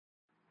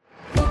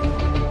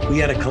We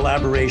had a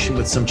collaboration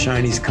with some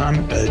Chinese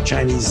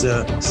scientists.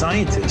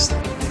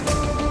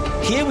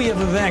 Here we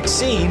have a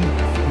vaccine.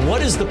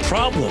 What is the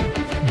problem?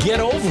 Get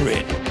over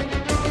it.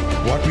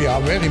 What we are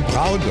very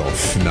proud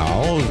of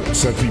now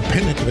is that we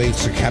penetrate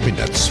the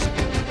cabinets.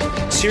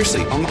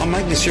 Seriously, I'm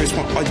making a serious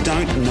point. I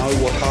don't know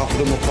what half of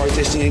them are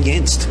protesting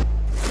against.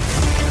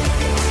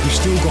 We've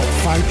still got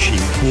Fauci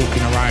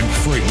walking around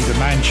free. The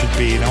man should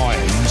be in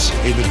irons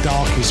in the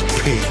darkest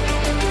pit.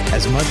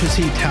 As much as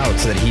he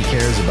touts that he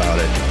cares about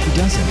it, he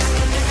doesn't.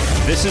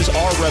 This is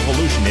our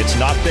revolution. It's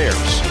not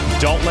theirs.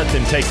 Don't let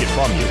them take it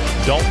from you.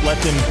 Don't let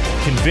them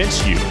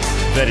convince you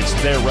that it's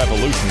their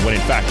revolution when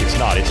in fact it's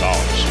not. It's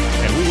ours.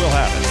 And we will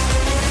have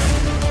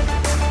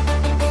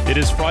it. It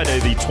is Friday,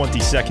 the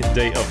 22nd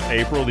day of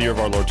April, the year of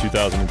our Lord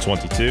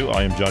 2022.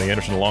 I am Johnny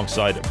Anderson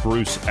alongside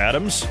Bruce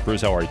Adams.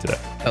 Bruce, how are you today?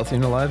 Healthy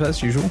and alive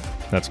as usual.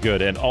 That's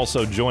good. And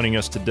also joining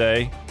us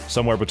today,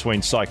 somewhere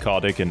between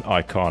psychotic and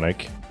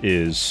iconic,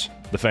 is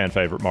the fan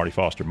favorite, Marty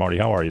Foster. Marty,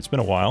 how are you? It's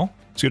been a while.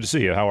 It's good to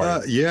see you. How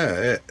are you?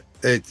 Yeah,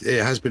 it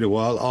has been a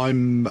while.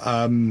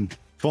 I'm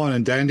fine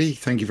and dandy.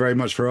 Thank you very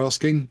much for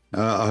asking.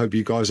 I hope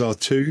you guys are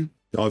too.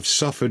 I've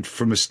suffered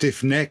from a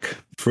stiff neck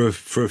for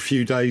a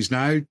few days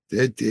now.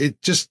 It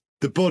just,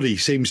 the body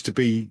seems to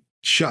be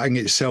shutting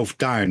itself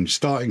down,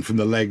 starting from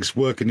the legs,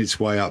 working its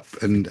way up,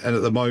 and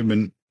at the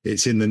moment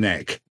it's in the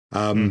neck.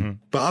 But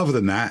other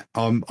than that,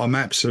 I'm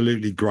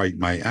absolutely great,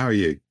 mate. How are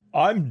you?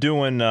 I'm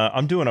doing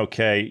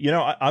okay. You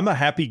know, I'm a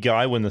happy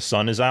guy when the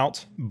sun is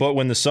out, but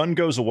when the sun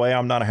goes away,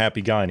 I'm not a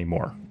happy guy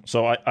anymore.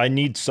 So I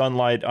need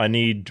sunlight. I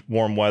need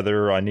warm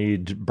weather. I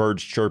need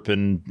birds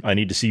chirping. I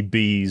need to see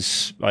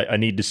bees. I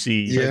need to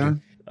see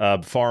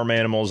farm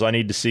animals. I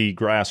need to see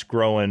grass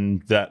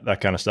growing,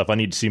 that kind of stuff. I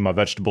need to see my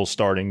vegetables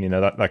starting,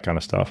 that kind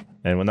of stuff.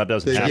 And when that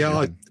doesn't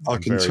happen, I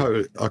can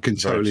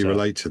totally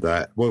relate to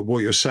that.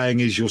 What you're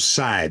saying is you're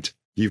sad.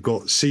 You've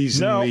got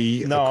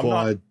seasonally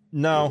acquired.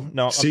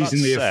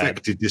 Seasonally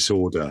affected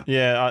disorder.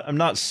 Yeah, I'm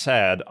not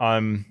sad. I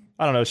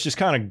don't know. It's just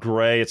kind of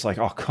gray. It's like,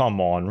 oh, come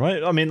on,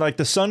 right? I mean, like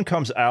the sun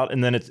comes out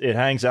and then it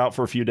hangs out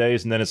for a few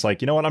days. And then it's like,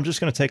 you know what? I'm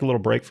just going to take a little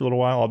break for a little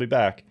while. I'll be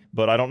back.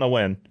 But I don't know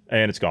when.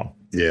 And it's gone.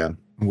 Yeah.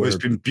 Well, it's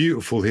been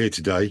beautiful here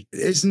today.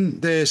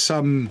 Isn't there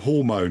some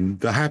hormone,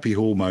 the happy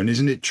hormone,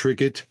 isn't it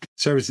triggered?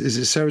 Is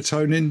it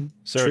serotonin?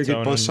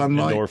 Triggered by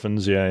sunlight?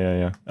 Endorphins,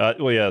 yeah.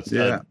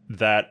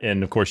 That,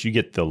 and of course you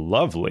get the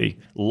lovely,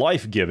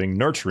 life-giving,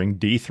 nurturing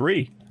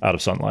D3 out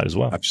of sunlight as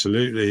well.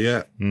 Absolutely,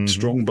 yeah.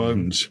 Strong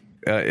bones.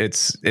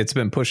 It's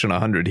been pushing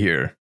 100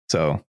 here,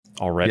 so...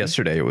 Already?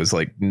 Yesterday it was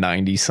like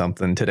 90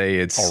 something. Today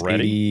it's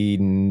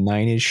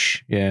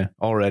 89ish. Yeah,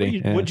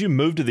 already. Would you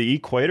move to the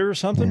equator or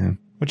something? Yeah.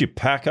 Would you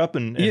pack up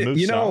and move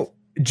south?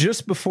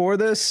 Just before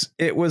this,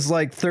 it was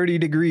like 30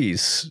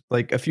 degrees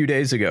like a few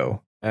days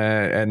ago.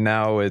 And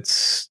now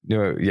it's,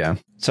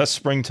 It's that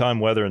springtime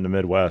weather in the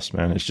Midwest,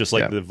 man. It's just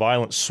like the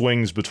violent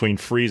swings between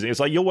freezing. It's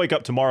like you'll wake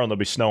up tomorrow and there'll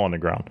be snow on the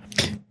ground.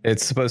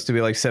 It's supposed to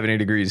be like 70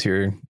 degrees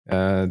here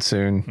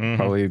soon,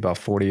 probably about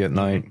 40 at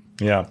night.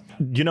 Yeah.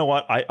 You know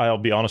what? I'll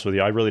be honest with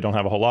you. I really don't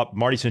have a whole lot.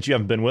 Marty, since you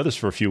haven't been with us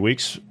for a few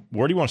weeks,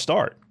 where do you want to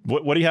start?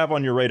 What do you have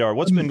on your radar?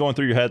 What's been going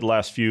through your head the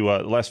last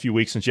few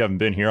weeks since you haven't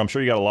been here? I'm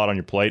sure you got a lot on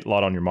your plate, a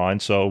lot on your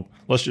mind. So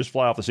let's just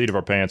fly off the seat of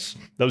our pants.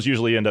 Those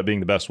usually end up being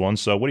the best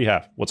ones. So what do you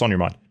have? What's on your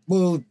mind?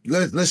 Well,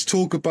 let's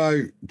talk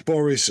about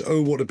Boris,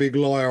 oh, what a big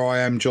liar I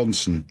am,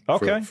 Johnson,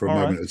 for a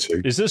moment or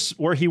two. Is this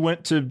where he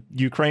went to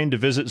Ukraine to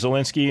visit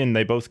Zelensky and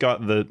they both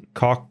got the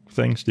cock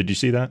things? Did you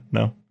see that?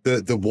 No?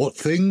 The what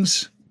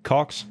things?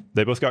 Cocks.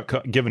 They both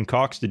got given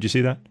cocks. Did you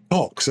see that?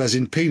 Cocks, as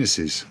in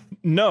penises?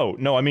 No,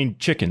 I mean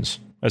chickens,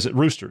 as in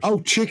roosters. Oh,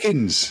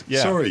 chickens.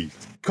 Yeah. Sorry.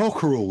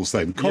 Cockerels,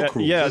 then.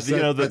 Cockerels. Yeah,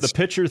 the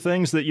pitcher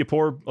things that you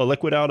pour a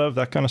liquid out of,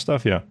 that kind of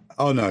stuff, yeah.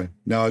 Oh, no.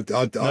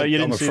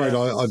 I'm afraid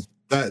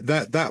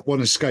that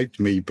one escaped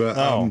me, but...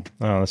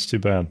 that's too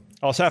bad.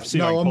 I'll have to see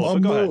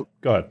Go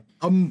ahead.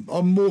 I'm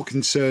more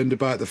concerned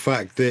about the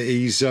fact that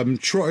he's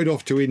trotted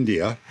off to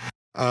India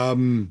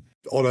on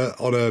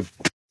a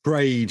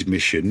trade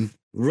mission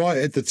right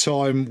at the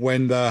time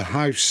when the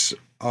House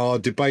are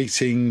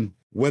debating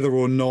whether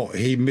or not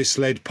he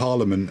misled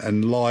Parliament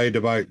and lied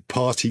about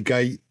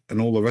Partygate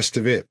and all the rest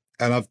of it.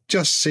 And I've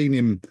just seen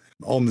him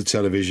on the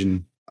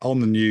television, on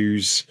the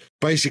news,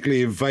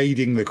 basically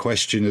evading the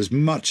question as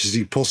much as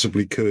he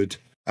possibly could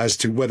as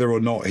to whether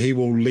or not he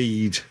will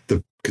lead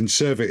the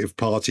Conservative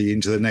Party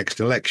into the next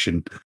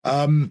election.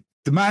 The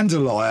man's a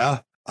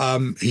liar.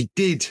 He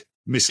did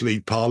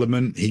mislead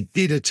Parliament. He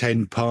did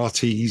attend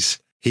parties.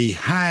 He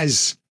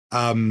has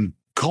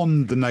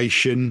conned the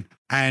nation,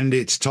 and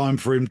it's time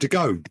for him to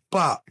go.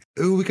 But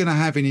who are we going to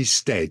have in his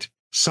stead?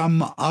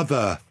 Some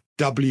other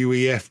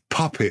WEF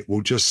puppet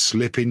will just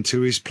slip into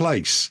his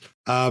place.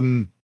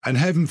 And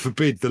heaven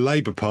forbid the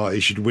Labour Party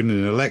should win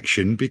an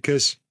election,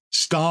 because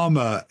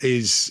Starmer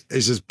is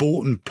as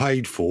bought and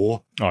paid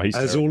for as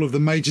terrible. All of the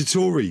major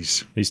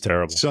Tories. He's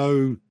terrible.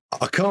 So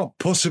I can't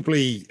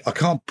possibly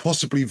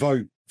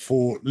vote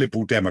for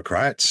Liberal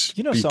Democrats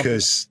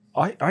because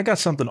I got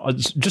something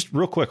just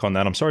real quick on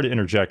that. I'm sorry to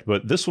interject,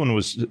 but this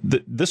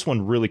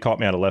one really caught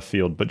me out of left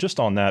field. But just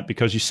on that,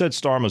 because you said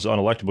Starmer's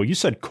unelectable, you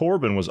said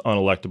Corbyn was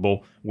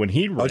unelectable when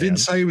he ran. I didn't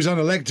say he was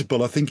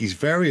unelectable. I think he's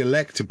very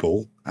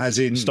electable, as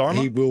in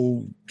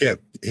Starmer?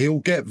 he'll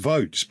get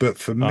votes. But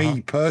for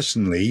me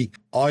personally,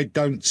 I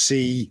don't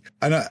see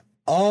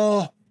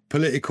our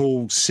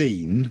political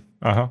scene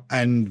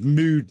and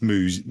mood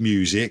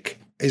music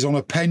is on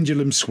a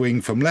pendulum swing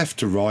from left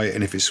to right,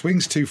 and if it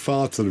swings too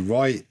far to the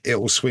right,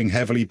 it will swing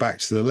heavily back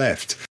to the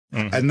left.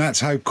 And that's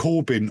how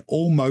Corbyn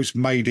almost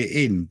made it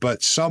in,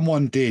 but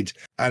someone did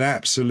an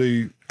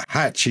absolute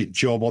hatchet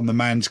job on the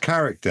man's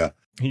character.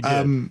 He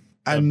did.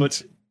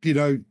 But you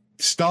know,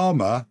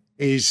 Starmer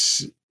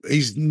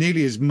he's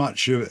nearly as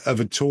much of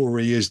a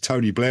Tory as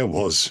Tony Blair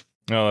was.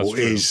 Oh, that's or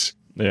true. is.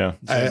 Yeah.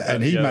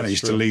 And he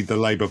managed to lead the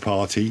Labour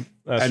Party.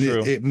 That's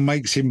true. It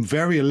makes him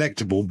very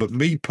electable. But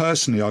me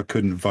personally, I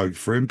couldn't vote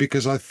for him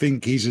because I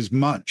think he's as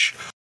much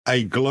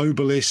a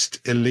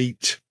globalist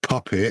elite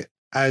puppet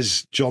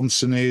as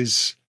Johnson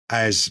is,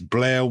 as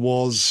Blair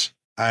was,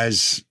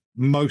 as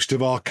most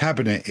of our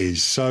cabinet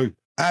is. So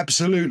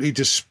absolutely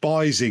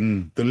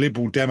despising the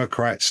Liberal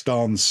Democrat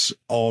stance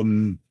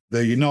on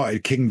the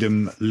United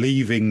Kingdom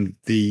leaving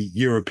the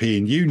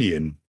European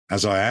Union,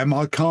 as I am,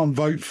 I can't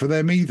vote for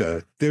them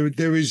either.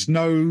 There is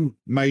no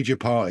major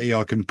party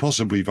I can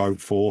possibly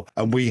vote for,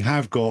 and we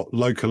have got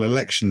local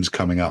elections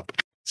coming up.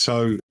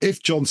 So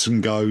if Johnson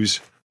goes,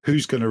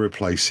 who's going to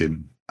replace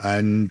him?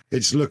 And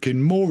it's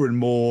looking more and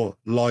more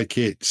like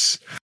it's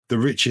the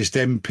richest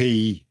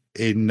MP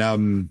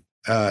in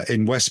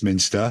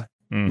Westminster,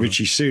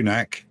 Rishi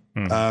Sunak,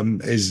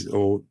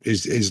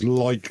 is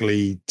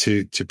likely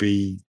to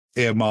be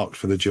earmarked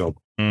for the job.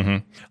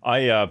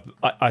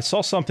 I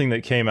saw something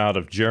that came out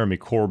of Jeremy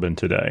Corbyn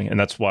today, and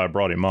that's why I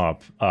brought him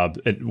up,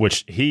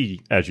 which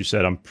he, as you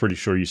said, I'm pretty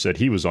sure you said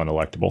he was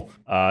unelectable.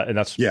 And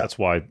that's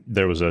why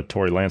there was a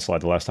Tory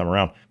landslide the last time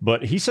around.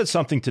 But he said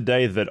something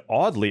today that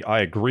oddly I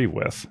agree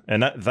with.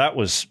 And that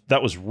was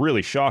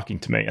really shocking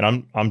to me.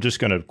 And I'm just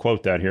going to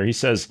quote that here. He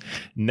says,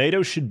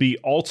 NATO should be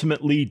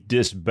ultimately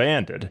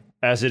disbanded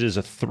as it is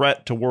a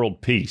threat to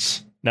world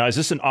peace. Now, is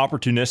this an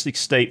opportunistic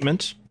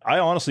statement? I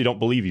honestly don't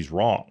believe he's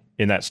wrong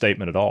in that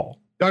statement at all.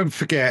 Don't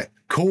forget,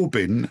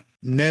 Corbyn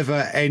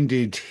never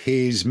ended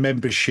his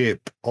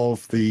membership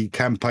of the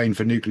Campaign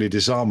for Nuclear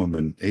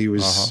Disarmament. He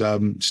was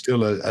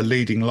still a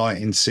leading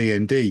light in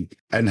CND.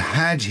 And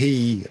had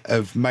he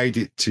have made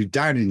it to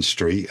Downing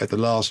Street at the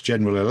last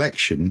general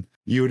election,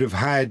 you would have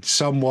had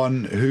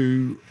someone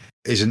who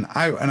is an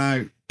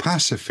out-and-out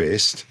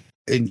pacifist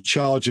in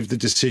charge of the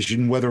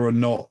decision whether or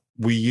not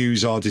we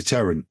use our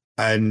deterrent.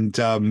 And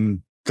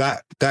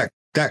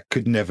that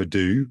could never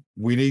do.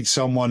 We need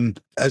someone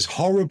as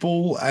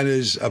horrible and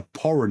as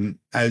abhorrent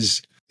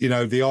as, you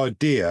know, the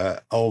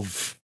idea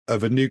of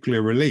a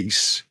nuclear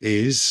release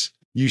is.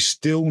 You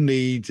still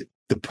need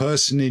the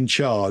person in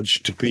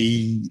charge to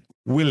be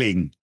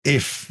willing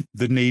if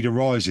the need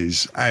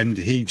arises, and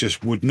he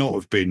just would not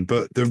have been.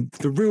 But the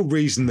real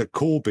reason that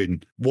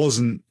Corbyn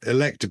wasn't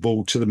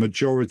electable to the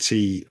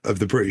majority of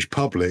the British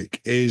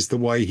public is the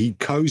way he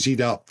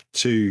cozied up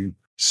to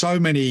so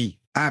many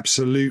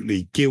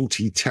absolutely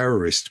guilty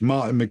terrorists.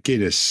 Martin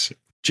McGuinness,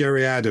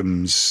 Jerry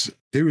Adams,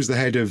 who was the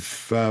head of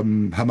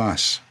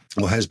Hamas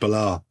or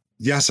Hezbollah,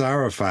 Yasser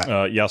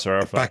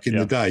Arafat. Back in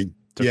the day.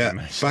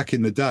 Back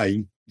in the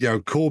day, you know,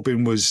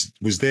 Corbyn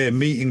was there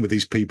meeting with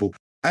these people.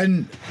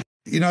 And,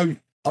 you know,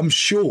 I'm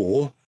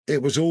sure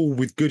it was all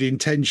with good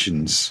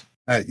intentions,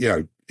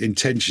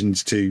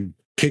 intentions to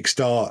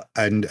kickstart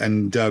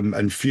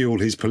and fuel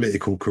his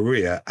political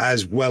career,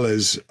 as well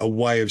as a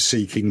way of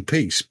seeking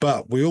peace.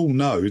 But we all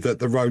know that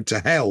the road to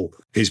hell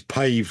is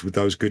paved with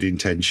those good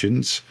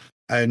intentions.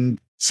 And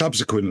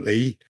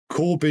subsequently,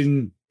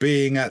 Corbyn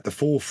being at the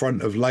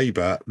forefront of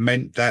Labour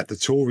meant that the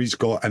Tories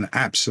got an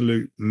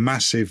absolute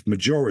massive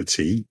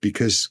majority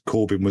because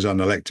Corbyn was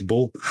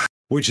unelectable,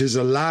 which has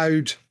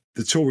allowed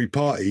the Tory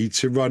party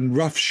to run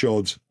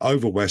roughshod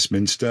over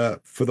Westminster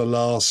for the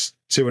last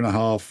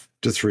 2.5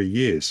 to 3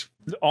 years.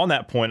 On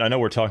that point, I know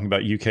we're talking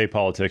about UK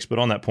politics, but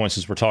on that point,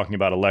 since we're talking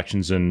about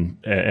elections and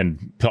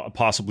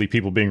possibly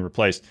people being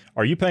replaced,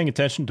 are you paying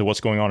attention to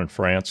what's going on in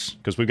France?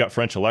 Because we've got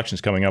French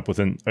elections coming up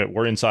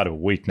we're inside of a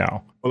week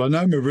now. Well, I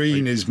know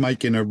Marine is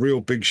making a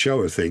real big show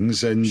of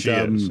things, and she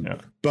is, yeah.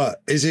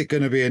 But is it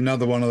going to be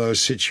another one of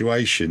those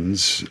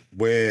situations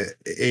where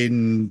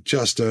in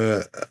just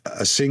a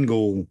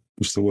single,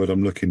 what's the word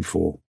I'm looking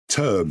for,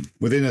 term,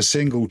 within a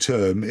single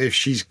term, if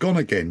she's gone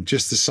again,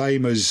 just the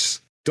same as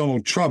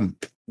Donald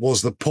Trump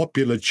was the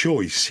popular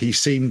choice. He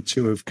seemed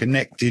to have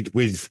connected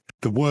with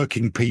the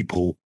working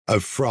people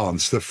of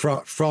France,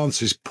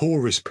 France's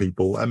poorest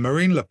people. And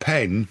Marine Le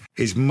Pen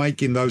is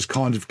making those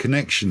kind of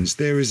connections.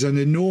 There is an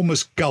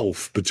enormous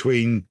gulf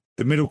between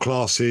the middle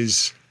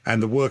classes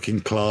and the working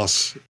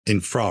class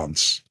in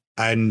France.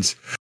 And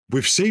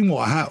we've seen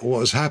what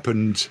has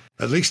happened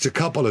at least a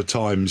couple of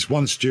times,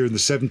 once during the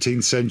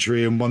 17th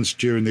century and once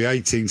during the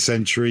 18th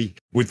century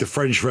with the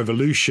French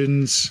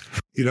revolutions.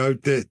 You know,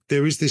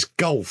 there is this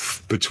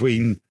gulf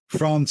between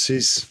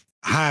France's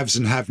haves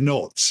and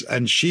have-nots,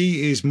 and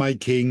she is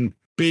making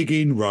big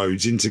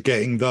inroads into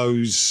getting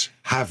those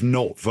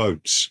have-not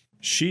votes.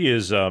 She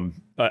is.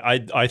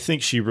 I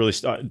think she really.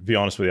 To be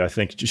honest with you, I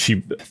think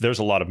there's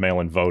a lot of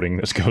mail-in voting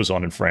that goes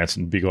on in France.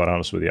 And to be quite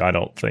honest with you, I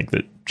don't think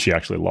that she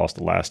actually lost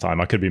the last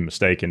time. I could be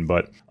mistaken,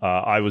 but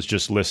I was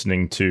just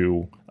listening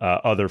to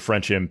other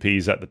French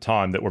MPs at the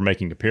time that were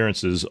making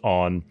appearances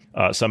on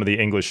some of the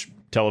English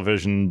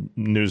television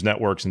news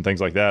networks and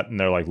things like that. And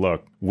they're like,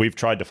 look, we've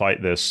tried to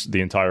fight this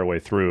the entire way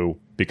through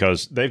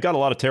because they've got a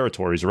lot of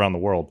territories around the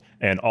world,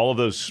 and all of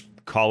those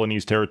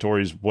colonies,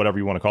 territories, whatever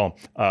you want to call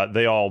them,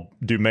 they all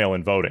do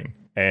mail-in voting.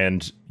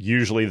 And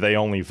usually they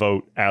only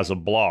vote as a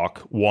block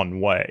one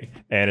way,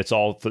 and it's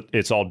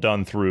all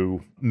done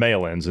through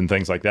mail-ins and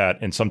things like that.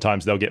 And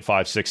sometimes they'll get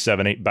 5, 6,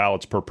 7, 8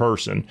 ballots per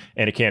person,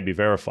 and it can't be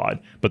verified,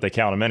 but they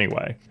count them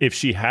anyway. If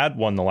she had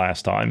won the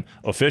last time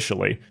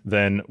officially,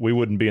 then we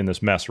wouldn't be in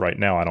this mess right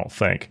now, I don't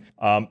think.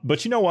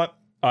 But you know what?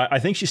 I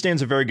think she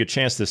stands a very good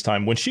chance this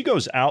time. When she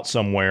goes out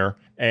somewhere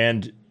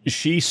and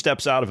she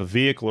steps out of a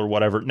vehicle or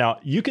whatever. Now,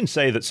 you can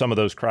say that some of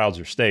those crowds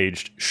are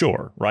staged.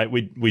 Sure, right?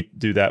 We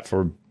do that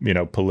for,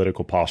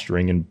 political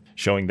posturing and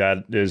showing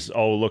that is,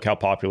 oh, look how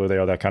popular they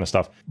are, that kind of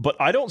stuff. But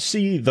I don't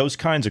see those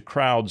kinds of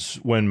crowds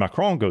when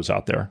Macron goes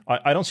out there.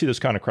 I don't see those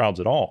kind of crowds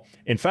at all.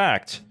 In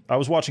fact, I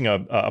was watching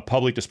a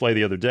public display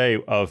the other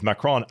day of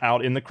Macron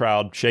out in the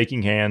crowd,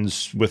 shaking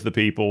hands with the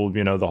people,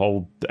 the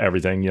whole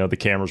everything, the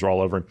cameras were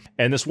all over him.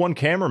 And this one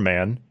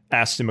cameraman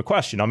asked him a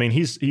question. I mean,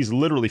 he's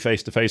literally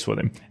face to face with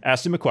him.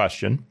 Asked him a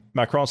question.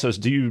 Macron says,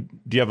 do you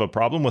have a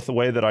problem with the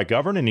way that I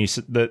govern? And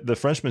the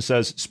Frenchman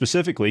says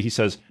specifically, he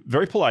says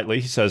very politely,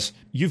 he says,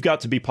 you've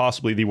got to be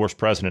possibly the worst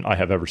president I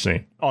have ever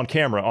seen on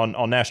camera,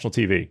 on national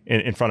TV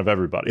in front of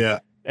everybody. Yeah.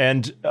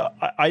 And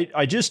I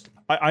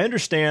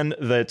understand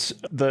that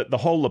the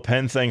whole Le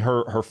Pen thing,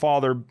 her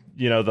father,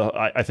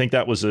 I think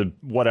that was a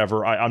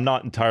whatever. I'm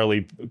not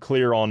entirely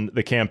clear on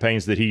the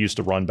campaigns that he used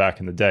to run back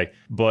in the day,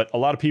 but a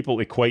lot of people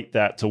equate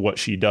that to what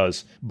she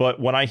does. But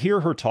when I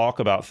hear her talk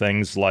about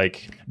things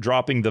like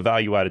dropping the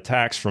value-added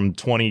tax from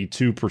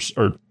 22%,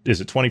 or is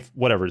it 20,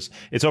 whatever it is,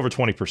 it's over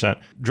 20%,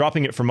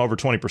 dropping it from over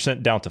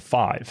 20% down to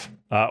 5%,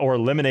 or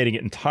eliminating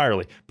it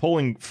entirely,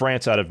 pulling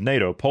France out of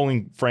NATO,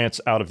 pulling France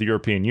out of the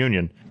European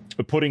Union,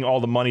 putting all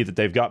the money that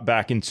they've got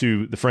back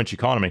into the French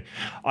economy.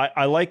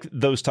 I like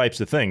those types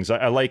of things.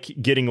 I like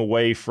getting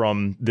away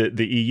from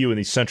the EU and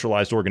these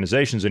centralized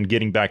organizations and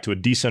getting back to a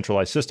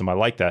decentralized system. I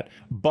like that.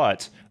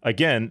 But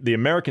again, the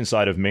American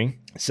side of me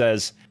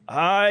says,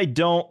 I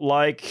don't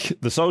like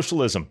the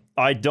socialism.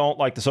 I don't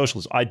like the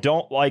socialism. I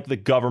don't like the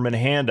government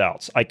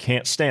handouts. I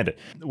can't stand it.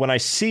 When I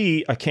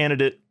see a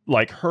candidate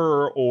like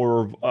her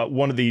or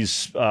one of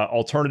these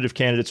alternative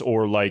candidates,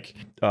 or like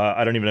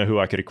I don't even know who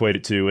I could equate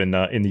it to in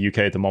the UK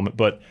at the moment.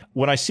 But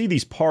when I see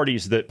these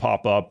parties that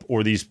pop up,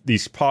 or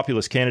these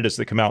populist candidates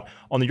that come out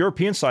on the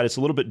European side, it's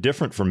a little bit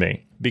different for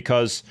me,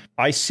 because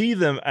I see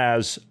them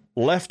as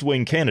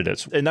left-wing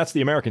candidates, and that's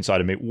the American side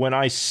of me. When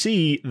I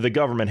see the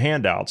government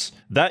handouts,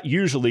 that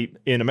usually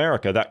in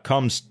America, that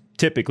comes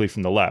typically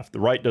from the left. The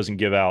right doesn't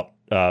give out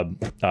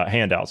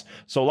handouts.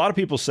 So a lot of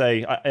people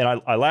say,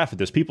 and I laugh at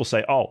this, people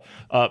say,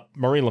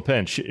 Marine Le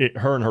Pen,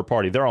 her and her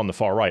party, they're on the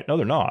far right. No,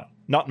 they're not.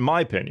 Not in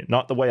my opinion,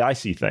 not the way I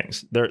see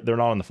things. They're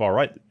not on the far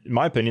right. In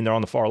my opinion, they're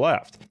on the far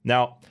left.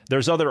 Now,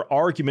 there's other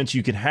arguments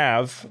you can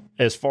have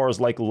as far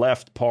as like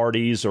left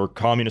parties or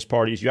communist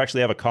parties. You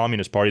actually have a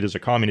communist party. There's a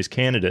communist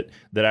candidate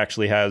that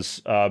actually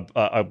has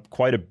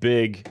quite a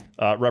big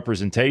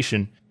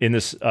representation in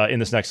this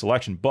next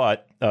election.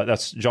 But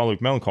that's Jean-Luc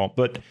Mélenchon.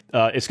 But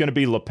it's going to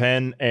be Le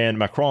Pen and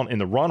Macron in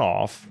the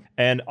runoff.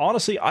 And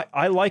honestly,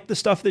 I like the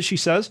stuff that she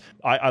says.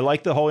 I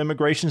like the whole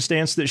immigration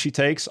stance that she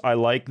takes. I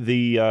like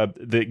the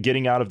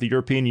getting out of the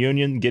European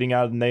Union, getting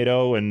out of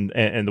NATO and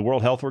the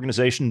World Health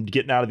Organization,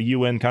 getting out of the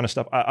UN kind of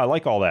stuff. I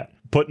like all that.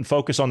 Putting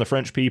focus on the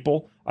French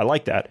people. I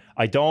like that.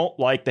 I don't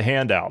like the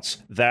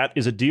handouts. That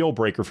is a deal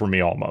breaker for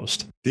me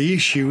almost. The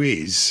issue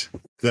is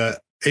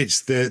that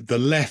it's the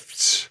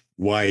left's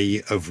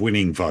way of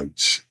winning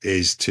votes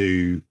is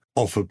to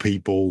offer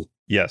people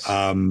yes,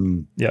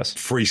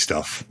 free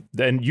stuff.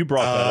 And you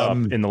brought that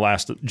up in the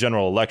last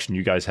general election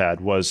you guys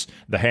had, was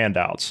the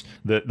handouts,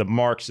 the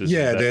Marxism.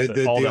 Yeah,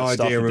 the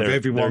idea of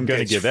everyone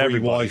gets free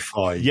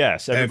Wi-Fi.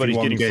 Yes, everybody's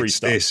everyone getting free gets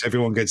stuff. This,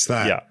 everyone gets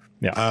that.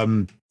 Yeah.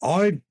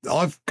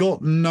 I've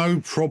got no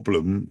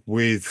problem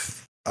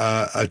with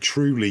a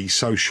truly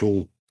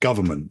social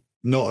government,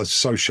 not a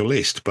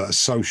socialist, but a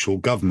social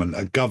government,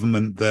 a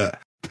government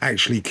that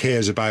actually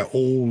cares about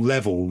all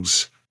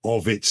levels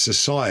of its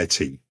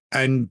society.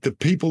 And the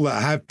people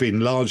that have been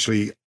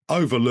largely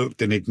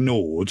overlooked and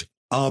ignored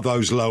are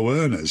those low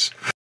earners.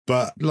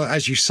 But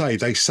as you say,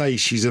 they say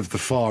she's of the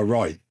far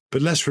right.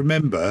 But let's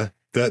remember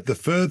that the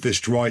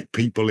furthest right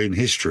people in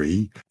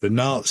history, the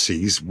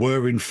Nazis,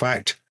 were in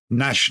fact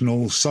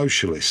National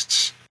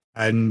Socialists.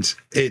 And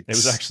it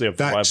was actually a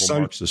rival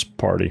Marxist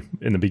party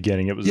in the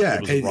beginning. It was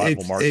a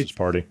rival Marxist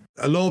party.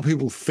 A lot of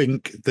people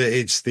think that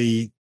it's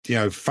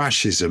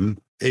fascism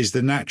is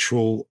the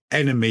natural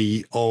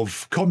enemy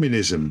of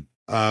communism.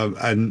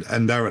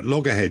 and they're at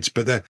loggerheads,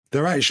 but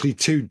they're actually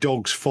two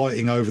dogs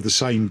fighting over the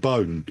same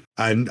bone,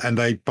 and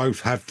they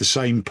both have the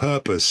same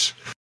purpose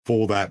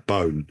for that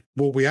bone.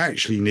 What we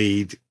actually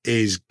need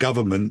is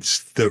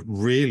governments that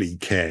really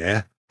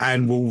care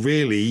and will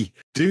really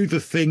do the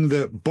thing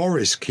that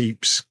Boris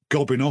keeps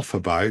gobbing off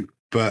about,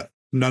 but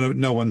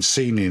no one's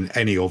seen in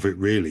any of it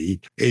really,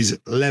 is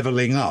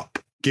levelling up,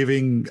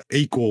 giving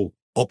equal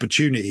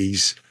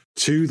opportunities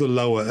to the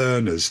lower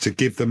earners to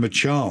give them a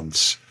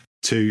chance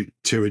to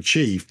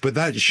achieve. But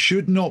that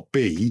should not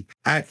be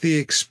at the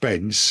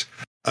expense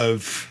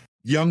of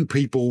young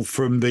people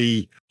from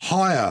the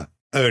higher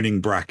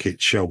earning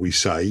bracket, shall we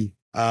say.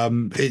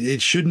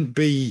 It shouldn't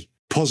be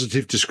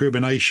positive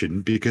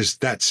discrimination, because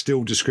that's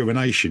still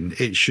discrimination.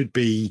 It should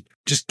be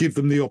just give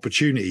them the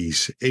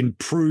opportunities,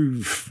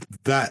 improve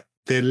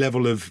their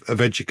level of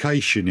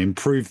education,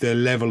 improve their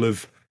level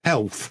of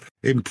health,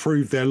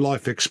 improve their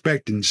life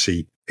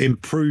expectancy,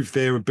 improve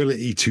their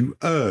ability to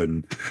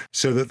earn,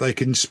 so that they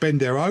can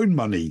spend their own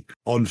money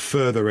on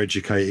further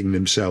educating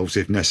themselves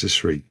if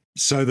necessary,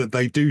 so that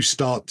they do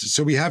start.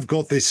 So we have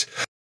got this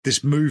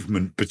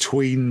movement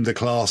between the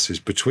classes,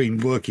 between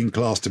working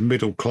class to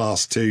middle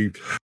class to,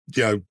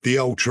 the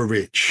ultra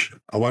rich.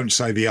 I won't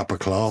say the upper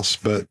class,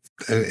 but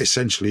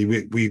essentially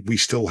we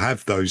still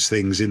have those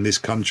things in this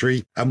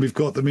country, and we've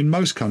got them in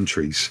most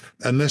countries.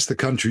 Unless the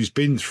country's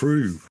been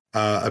through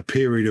a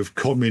period of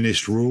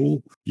communist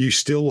rule, you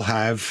still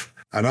have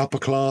an upper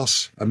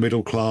class, a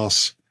middle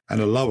class,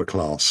 and a lower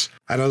class.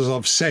 And as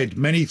I've said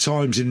many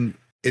times in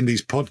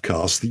these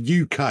podcasts,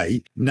 the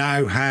UK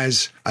now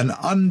has an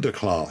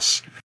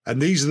underclass.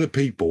 And these are the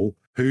people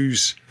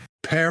whose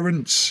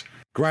parents,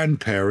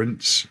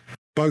 grandparents,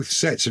 both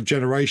sets of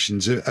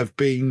generations have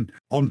been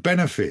on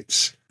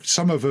benefits.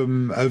 Some of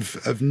them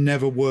have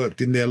never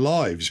worked in their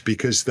lives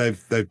because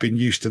they've been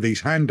used to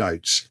these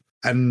handouts.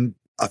 And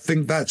I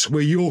think that's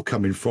where you're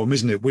coming from,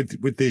 isn't it?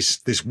 With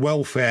this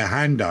welfare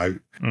handout,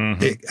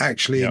 it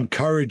actually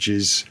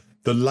encourages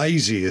the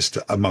laziest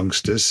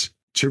amongst us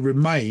to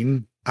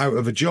remain out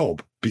of a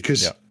job,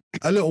 because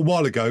a little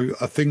while ago,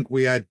 I think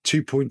we had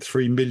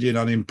 2.3 million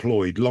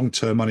unemployed,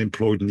 long-term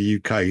unemployed in the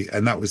UK,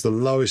 and that was the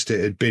lowest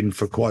it had been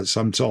for quite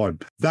some time.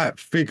 That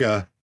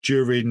figure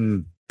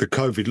during the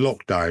COVID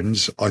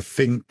lockdowns, I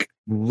think,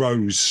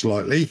 rose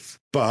slightly,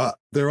 but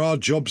there are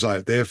jobs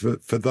out there for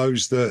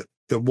those that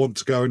want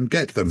to go and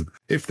get them.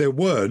 If there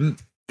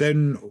weren't,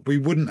 then we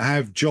wouldn't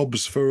have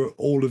jobs for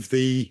all of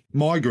the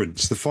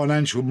migrants, the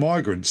financial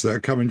migrants that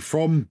are coming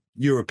from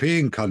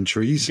European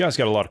countries. You guys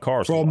got a lot of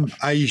cars from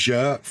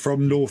Asia,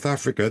 from North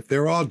Africa.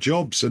 There are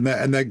jobs, and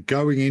they're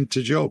going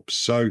into jobs.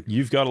 So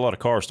you've got a lot of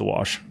cars to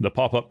wash. The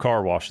pop-up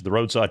car washes, the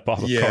roadside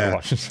pop-up car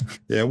washes.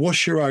 Yeah,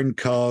 wash your own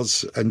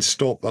cars and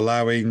stop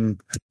allowing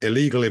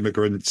illegal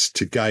immigrants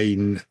to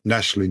gain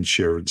national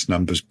insurance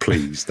numbers,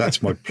 please.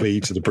 That's my plea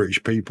to the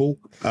British people.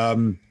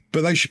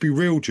 But they should be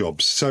real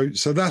jobs. So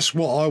that's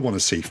what I want to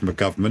see from a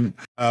government,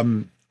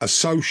 a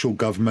social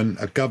government,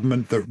 a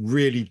government that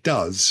really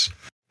does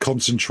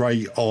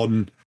concentrate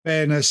on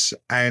fairness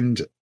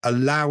and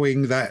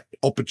allowing that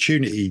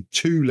opportunity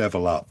to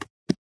level up,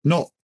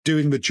 not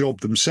doing the job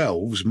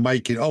themselves,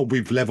 making,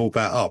 we've leveled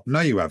that up.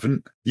 No, you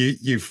haven't.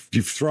 You've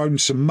thrown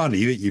some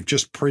money that you've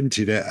just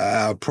printed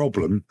at a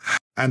problem,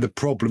 and the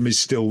problem is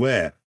still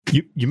there.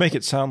 You make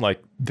it sound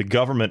like the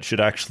government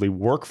should actually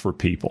work for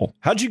people.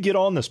 How'd you get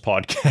on this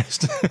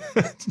podcast?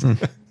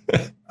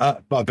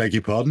 I beg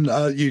your pardon.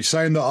 You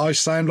saying that I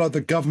sound like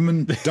the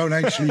government don't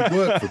actually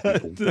work for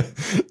people?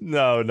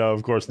 No,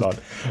 of course not.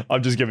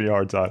 I'm just giving you a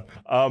hard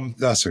time.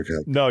 That's okay.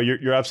 No,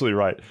 you're absolutely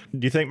right.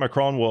 Do you think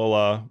Macron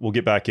will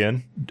get back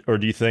in, or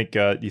do you think?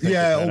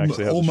 Yeah,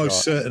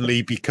 almost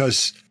certainly,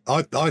 because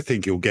I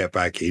think he'll get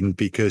back in,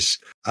 because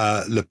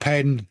Le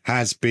Pen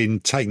has been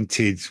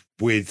tainted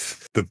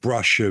with the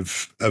brush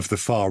of the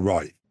far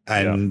right,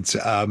 and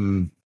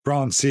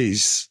France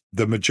is,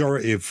 the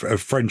majority of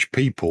French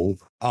people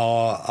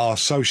are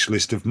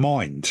socialist of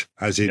mind,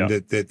 as in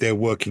that they're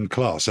working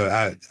class, so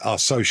are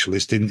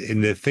socialist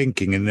in their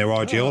thinking and their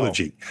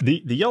ideology.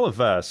 The yellow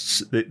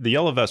vests, the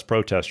yellow vest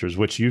protesters,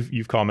 which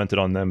you've commented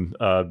on them,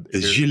 the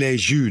Gilets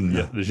jaunes,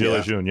 the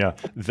Gilets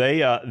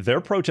jaunes,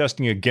 they're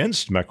protesting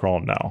against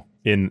Macron now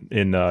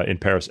in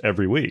Paris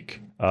every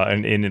week.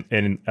 And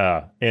in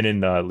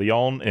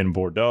Lyon, in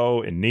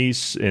Bordeaux, in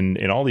Nice,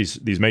 in all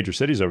these major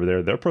cities over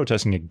there, they're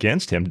protesting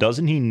against him.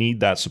 Doesn't he need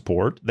that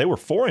support? They were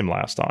for him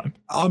last time.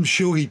 I'm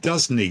sure he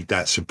does need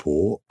that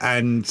support.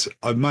 And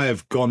I may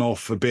have gone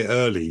off a bit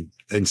early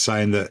in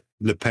saying that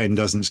Le Pen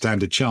doesn't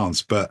stand a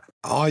chance. But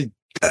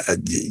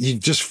you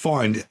just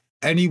find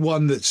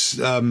anyone that's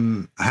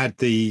had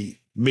the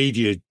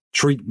media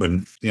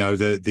treatment,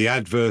 the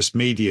adverse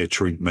media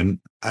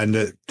treatment, and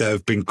that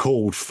have been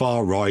called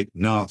far right,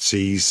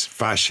 Nazis,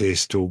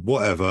 fascist, or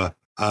whatever,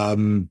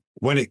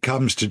 when it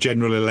comes to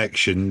general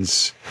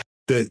elections,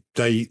 that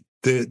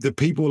the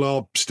people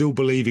are still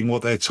believing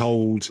what they're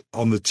told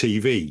on the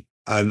TV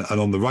and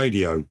on the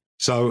radio.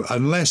 So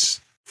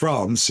unless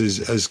France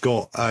has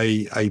got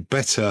a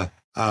better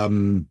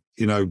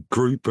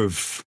group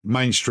of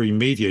mainstream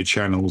media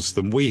channels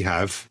than we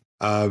have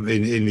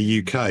in the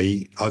UK.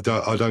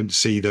 I don't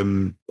see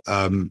them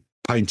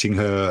painting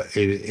her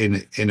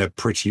in a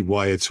pretty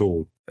way at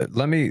all.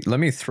 Let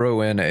me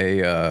throw in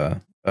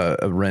a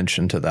wrench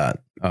into that.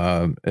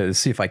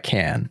 See if I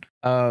can.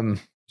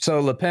 So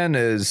Le Pen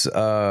is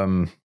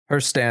her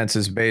stance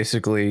is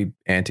basically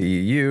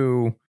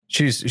anti-EU.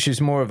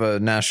 She's more of a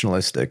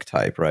nationalistic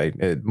type,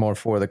 right? More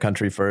for the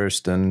country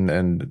first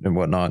and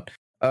whatnot.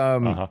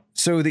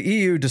 So the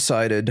EU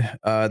decided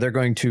they're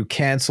going to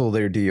cancel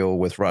their deal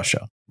with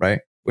Russia,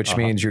 right? Which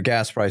means your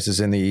gas prices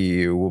in the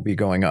EU will be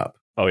going up.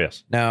 Oh,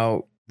 yes.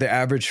 Now, the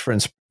average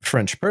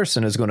French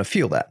person is going to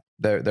feel that.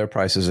 Their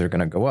prices are going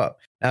to go up.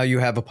 Now, you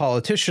have a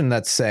politician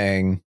that's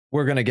saying,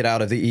 we're going to get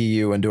out of the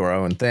EU and do our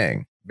own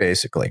thing,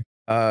 basically.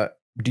 Do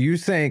you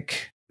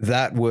think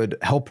that would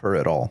help her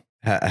at all,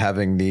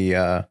 having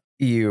the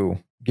EU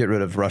get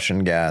rid of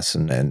Russian gas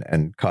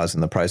and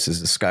causing the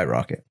prices to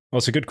skyrocket? Well,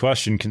 it's a good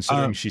question,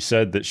 considering she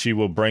said that she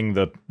will bring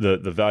the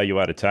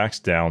value-added tax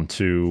down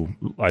to,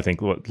 I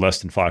think, less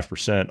than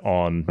 5%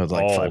 on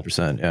like all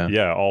 5%,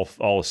 yeah,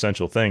 all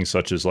essential things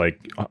such as like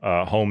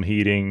home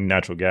heating,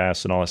 natural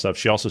gas, and all that stuff.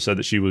 She also said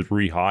that she would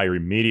rehire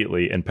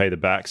immediately and pay the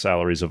back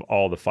salaries of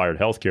all the fired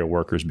healthcare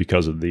workers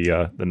because of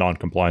the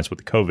non-compliance with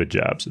the COVID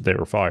jabs that they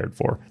were fired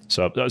for.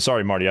 So,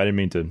 sorry, Marty, I didn't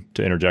mean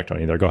to interject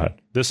on you there. Go ahead.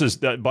 This is,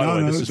 by the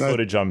way, this is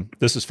footage.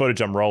 This is footage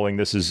I'm rolling.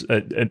 This is,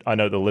 I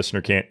know the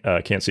listener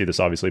can't see this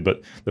obviously,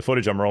 but the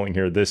footage I'm rolling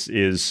here, this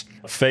is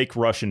fake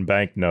Russian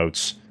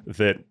banknotes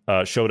that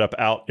showed up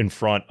out in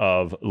front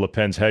of Le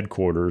Pen's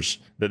headquarters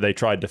that they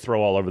tried to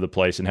throw all over the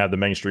place and have the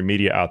mainstream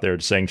media out there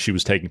saying she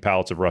was taking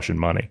pallets of Russian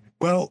money.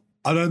 Well,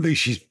 I don't think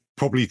she's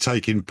probably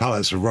taking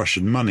pallets of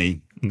Russian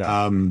money.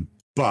 No.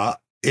 But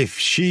if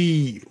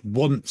she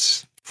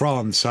wants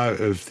France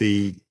out of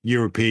the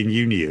European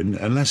Union,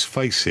 and let's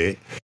face it,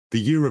 the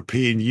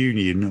European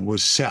Union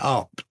was set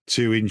up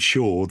to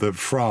ensure that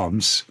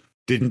France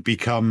didn't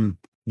become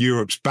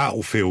Europe's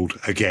battlefield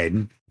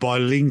again by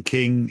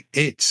linking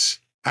its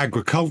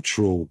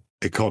agricultural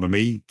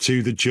economy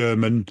to the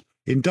German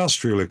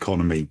industrial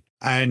economy.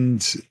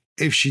 And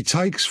if she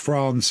takes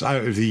France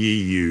out of the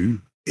EU,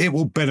 it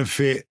will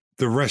benefit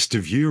the rest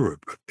of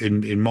Europe,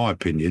 in my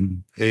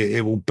opinion.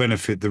 It will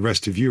benefit the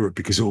rest of Europe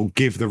because it will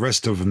give the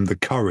rest of them the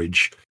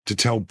courage to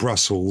tell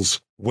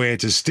Brussels where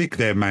to stick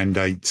their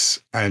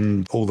mandates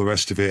and all the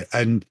rest of it.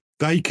 And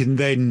they can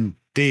then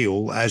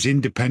deal as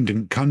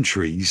independent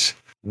countries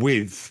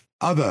with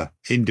other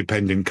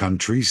independent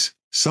countries,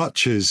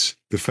 such as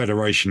the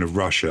Federation of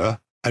Russia,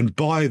 and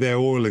buy their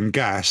oil and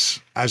gas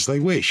as they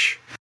wish.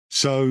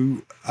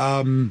 So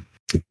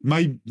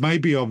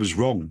maybe I was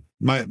wrong.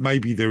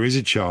 Maybe there is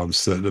a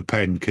chance that Le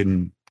Pen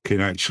can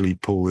actually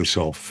pull this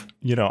off.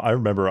 I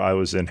remember I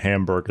was in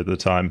Hamburg at the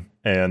time,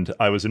 and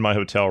I was in my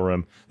hotel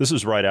room. This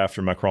was right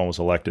after Macron was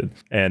elected.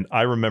 And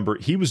I remember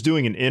he was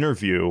doing an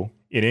interview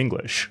in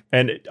English.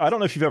 And I don't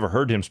know if you've ever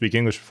heard him speak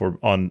English before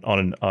on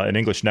an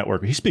English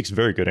network. He speaks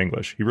very good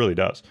English. He really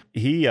does.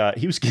 He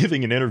was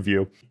giving an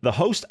interview. The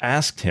host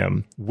asked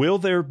him, will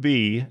there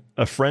be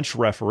a French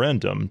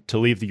referendum to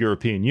leave the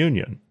European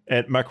Union?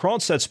 And Macron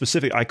said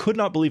specifically, I could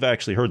not believe I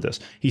actually heard this.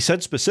 He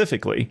said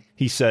specifically,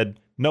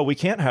 no, we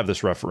can't have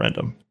this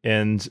referendum.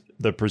 And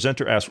the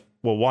presenter asked,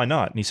 well, why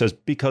not? And he says,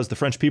 because the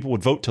French people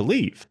would vote to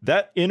leave.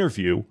 That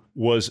interview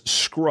was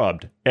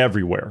scrubbed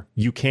everywhere.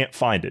 You can't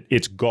find it.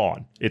 It's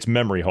gone. It's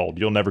memory hold.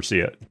 You'll never see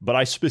it. But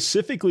I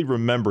specifically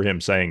remember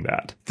him saying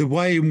that. The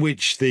way in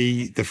which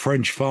the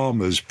French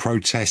farmers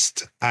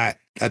protest at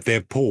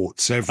their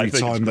ports every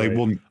time they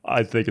want.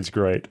 I think it's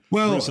great.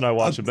 Well, Bruce and I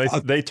watch them.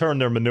 They turn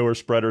their manure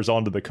spreaders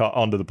onto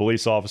the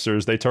police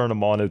officers. They turn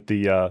them on at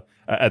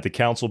the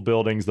council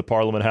buildings, the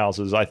parliament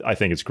houses. I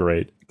think it's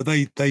great.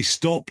 But they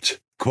stopped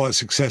quite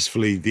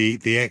successfully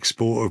the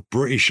export of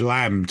British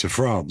lamb to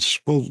France.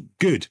 Well,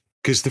 good,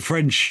 because the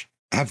French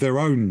have their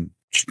own,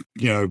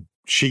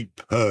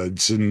 sheep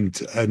herds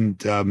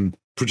and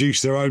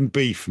produce their own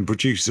beef and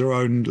produce their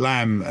own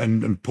lamb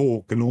and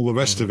pork and all the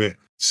rest of it.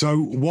 So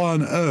why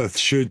on earth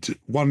should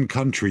one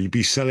country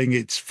be selling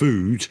its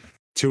food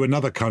to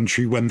another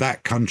country when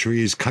that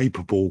country is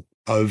capable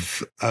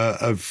of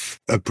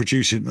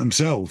producing it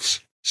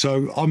themselves?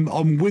 So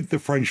I'm with the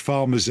French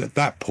farmers at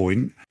that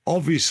point.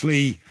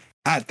 Obviously,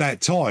 at that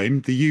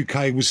time, the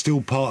UK was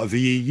still part of the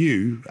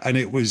EU, and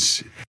it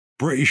was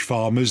British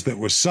farmers that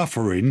were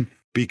suffering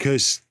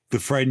because the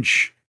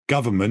French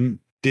government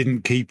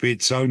didn't keep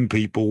its own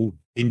people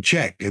in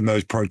check and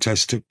those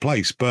protests took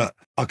place. But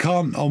I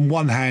can't, on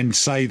one hand,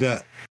 say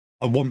that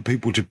I want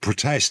people to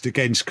protest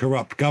against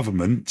corrupt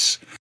governments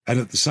and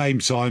at the same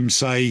time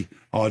say,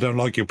 I don't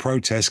like your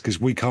protest because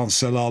we can't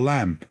sell our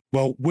lamb.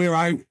 Well, we're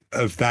out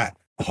of that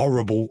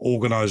horrible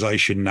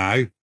organisation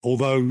now,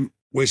 although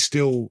we're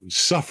still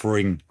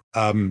suffering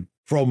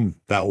from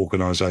that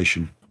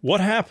organisation. What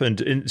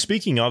happened? And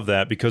speaking of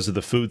that, because of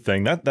the food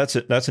thing, that's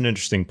an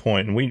interesting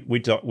point, and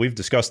we've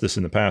discussed this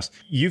in the past.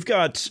 You've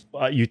got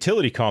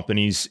utility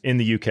companies in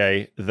the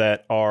UK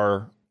that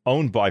are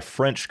owned by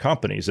French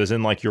companies, as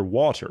in like your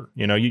water.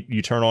 You know,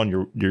 you turn on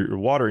your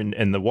water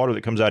and the water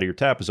that comes out of your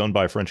tap is owned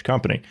by a French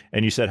company.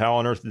 And you said, how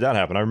on earth did that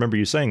happen? I remember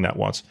you saying that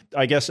once.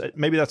 I guess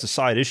maybe that's a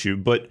side issue,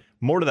 but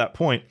more to that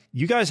point,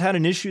 you guys had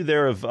an issue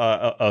there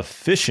of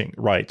fishing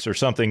rights or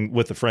something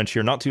with the French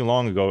here not too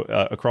long ago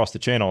across the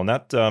channel. And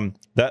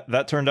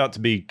that turned out to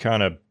be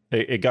kind of,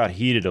 it got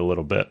heated a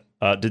little bit.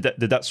 Did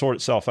that sort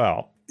itself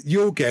out?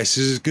 Your guess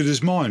is as good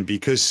as mine,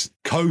 because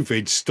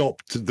COVID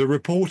stopped the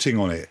reporting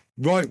on it.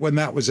 Right when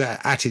that was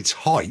at its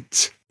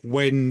height,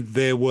 when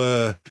there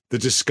were the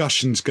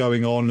discussions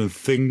going on and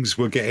things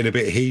were getting a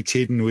bit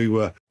heated and we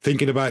were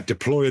thinking about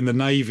deploying the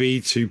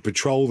Navy to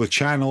patrol the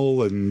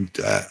channel and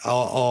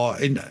our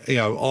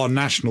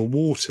national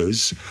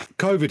waters,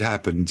 COVID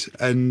happened,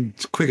 and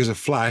quick as a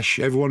flash,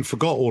 everyone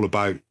forgot all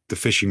about the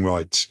fishing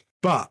rights.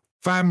 But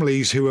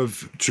families who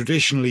have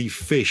traditionally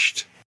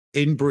fished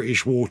in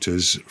British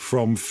waters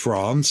from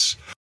France,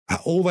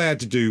 all they had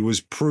to do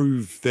was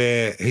prove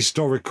their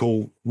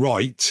historical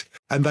right,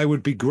 and they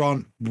would be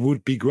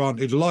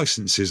granted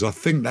licenses. I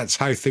think that's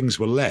how things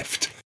were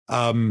left.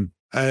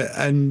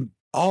 And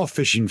our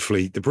fishing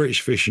fleet, the British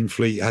fishing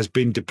fleet, has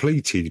been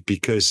depleted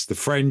because the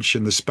French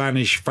and the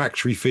Spanish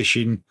factory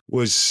fishing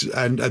was,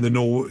 and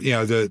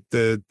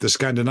the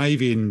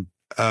Scandinavian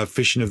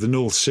fishing of the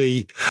North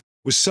Sea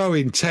was so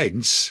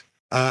intense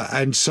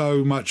and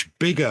so much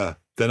bigger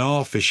than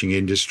our fishing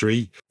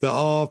industry that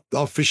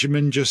our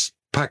fishermen just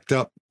packed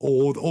up,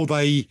 or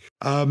they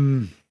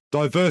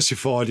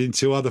diversified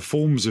into other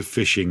forms of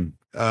fishing.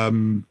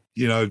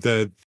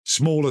 The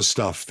smaller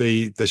stuff,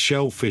 the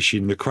shell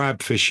fishing, the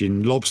crab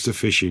fishing, lobster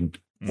fishing,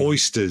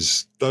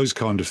 oysters, those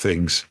kind of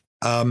things.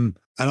 And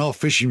our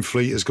fishing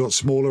fleet has got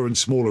smaller and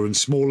smaller and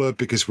smaller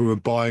because we were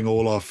buying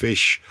all our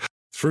fish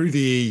through the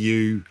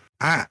EU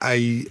at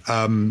a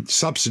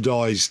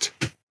subsidized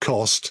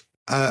cost.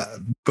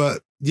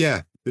 But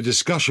yeah, the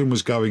discussion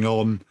was going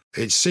on.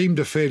 It seemed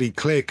a fairly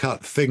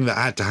clear-cut thing that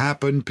had to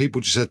happen.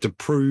 People just had to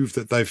prove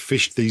that they've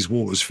fished these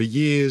waters for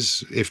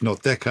years, if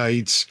not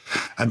decades,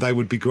 and they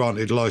would be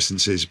granted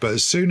licenses. But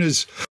as soon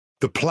as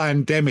the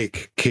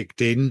pandemic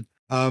kicked in,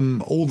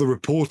 all the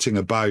reporting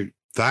about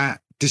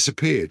that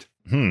disappeared.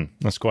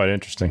 That's quite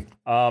interesting.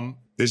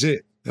 Is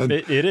it?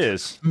 It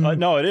is.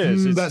 No, it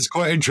is. That's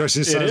quite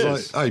interesting. It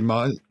sounds like, hey,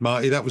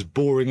 Marty, that was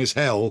boring as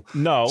hell.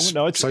 No,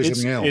 it's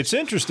something else. It's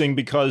interesting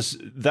because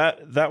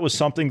that was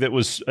something that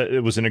was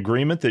it was an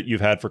agreement that you've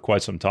had for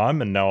quite some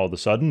time, and now all of a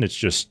sudden it's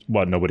just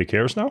nobody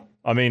cares now.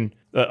 I mean,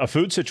 a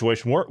food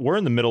situation. We're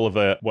in the middle of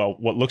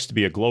what looks to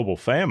be a global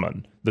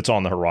famine that's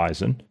on the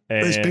horizon.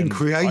 And it's been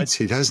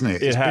created, hasn't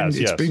it?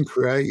 It's been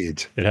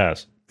created. It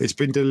has. It's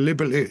been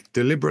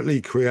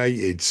deliberately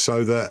created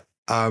so that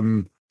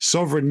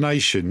sovereign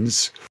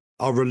nations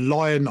are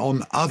reliant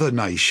on other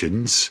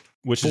nations,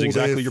 which is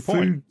exactly your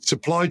point. Food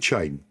supply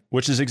chain,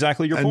 which is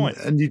exactly your point,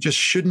 and you just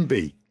shouldn't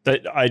be.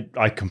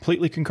 I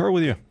completely concur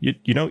with you.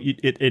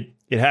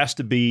 It has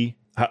to be.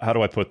 How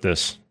do I put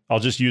this? I'll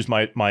just use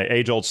my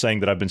age-old saying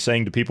that I've been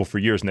saying to people for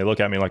years, and they look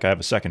at me like I have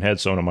a second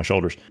head sewn on my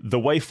shoulders. The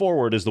way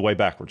forward is the way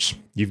backwards.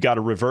 You've got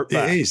to revert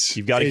back. It is.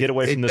 You've got to get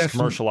away from this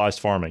commercialized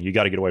farming. You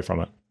got to get away from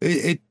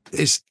it.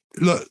 It's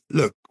look.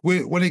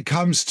 When it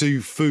comes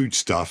to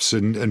foodstuffs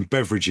and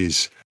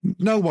beverages,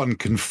 no one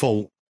can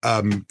fault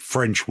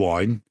French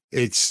wine.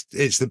 It's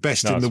the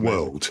best in the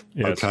world.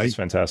 Yeah, okay, it's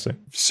fantastic.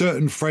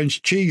 Certain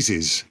French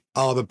cheeses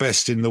are the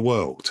best in the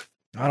world.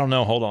 I don't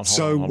know. Hold on.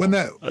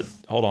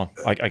 Hold on.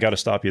 I got to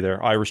stop you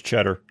there. Irish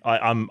cheddar.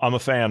 I'm a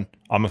fan.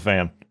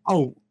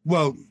 Oh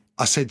well,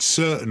 I said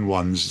certain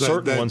ones.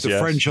 Certain ones. The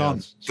French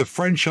aren't. The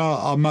French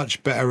are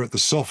much better at the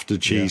softer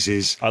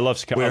cheeses. Yeah. I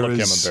love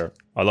camembert.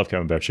 I love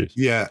camembert cheese.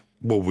 Yeah.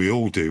 Well, we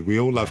all do. We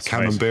all love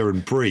camembert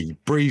and brie.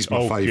 Brie's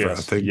my favourite,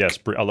 I think. Yes,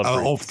 I love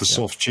brie. Of the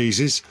soft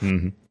cheeses.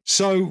 Mm-hmm.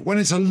 So when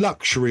it's a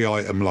luxury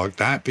item like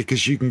that,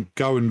 because you can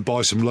go and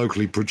buy some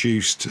locally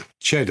produced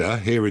cheddar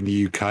here in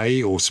the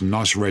UK, or some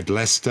nice red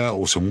Leicester,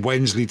 or some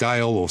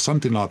Wensleydale, or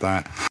something like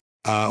that,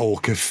 or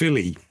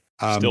Caerphilly,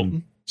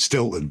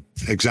 Stilton,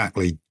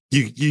 exactly.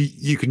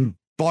 You can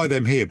buy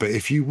them here, but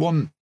if you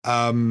want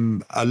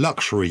a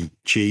luxury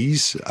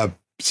cheese,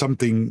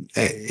 something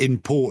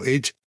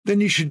imported, then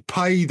you should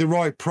pay the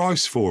right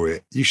price for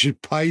it. You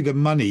should pay the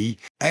money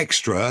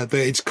extra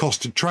that it's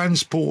cost to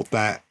transport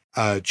that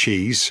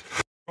cheese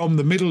from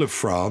the middle of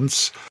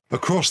France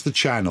across the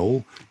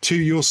channel to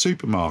your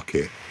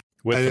supermarket.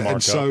 With the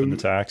markup and the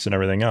tax and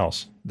everything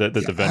else that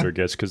the vendor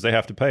gets, because they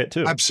have to pay it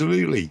too.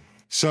 Absolutely.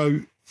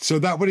 So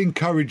that would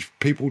encourage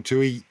people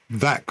to eat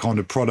that kind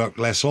of product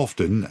less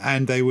often,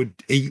 and they would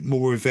eat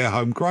more of their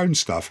homegrown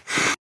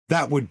stuff.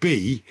 That would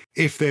be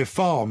if their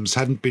farms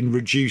hadn't been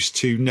reduced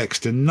to next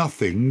to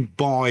nothing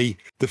by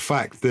the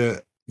fact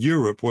that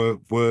Europe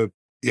were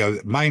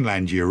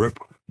mainland Europe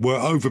were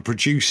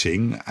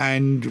overproducing,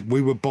 and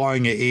we were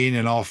buying it in,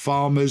 and our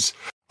farmers.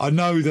 I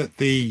know that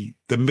the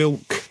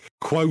milk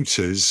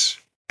quotas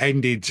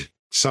ended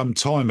some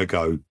time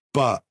ago,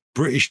 but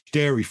British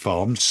dairy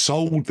farms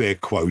sold their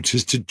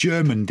quotas to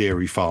German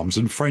dairy farms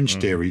and French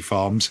dairy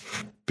farms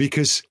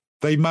because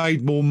they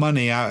made more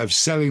money out of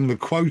selling the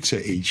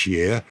quota each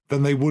year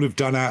than they would have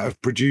done out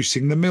of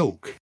producing the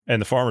milk.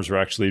 And the farmers were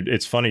actually,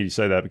 it's funny you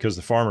say that because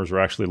the farmers were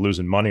actually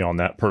losing money on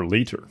that per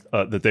liter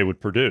that they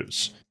would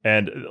produce.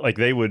 And like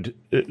they would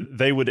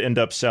end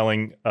up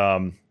selling,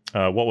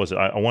 what was it?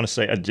 I want to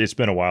say, it's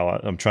been a while.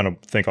 I'm trying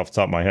to think off the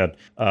top of my head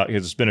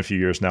because it's been a few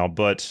years now.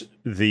 But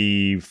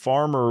the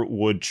farmer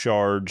would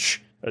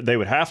charge, they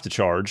would have to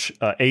charge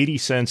 80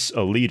 cents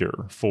a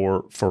liter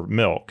for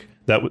milk.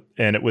 They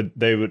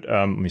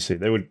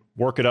would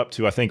work it up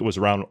to, I think it was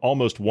around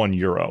almost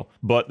 €1.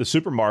 But the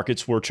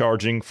supermarkets were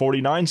charging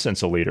 49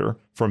 cents a liter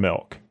for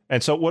milk.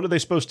 And so what are they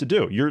supposed to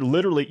do? You're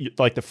literally,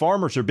 like, the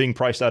farmers are being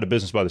priced out of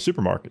business by the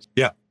supermarkets.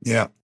 Yeah.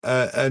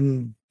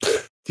 And,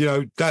 you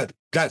know,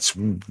 that's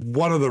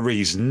one of the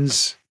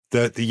reasons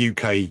that the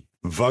UK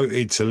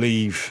voted to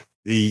leave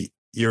the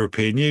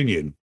European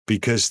Union,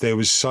 because there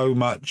was so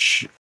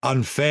much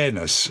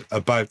unfairness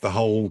about the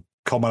whole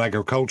common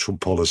agricultural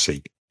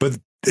policy. But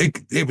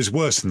it was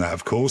worse than that,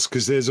 of course,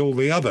 because there's all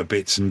the other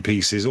bits and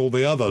pieces, all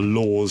the other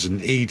laws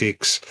and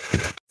edicts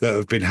that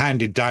have been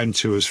handed down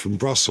to us from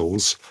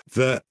Brussels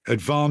that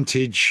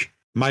advantage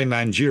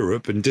mainland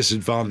Europe and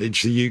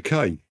disadvantage the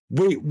UK.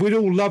 We'd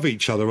all love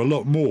each other a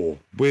lot more.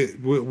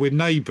 We're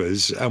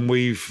neighbours, and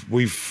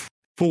we've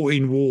fought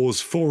in wars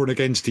for and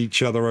against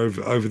each other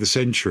over the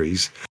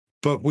centuries.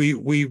 But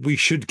we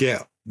should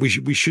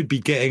be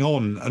getting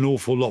on an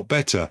awful lot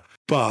better.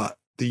 But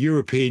the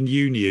European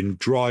Union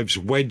drives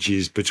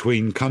wedges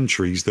between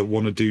countries that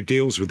want to do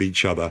deals with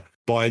each other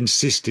by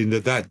insisting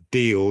that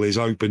deal is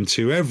open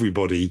to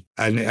everybody,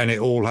 and it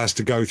all has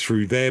to go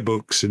through their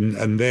books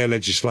and their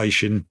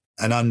legislation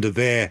and under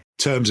their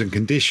terms and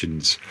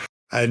conditions.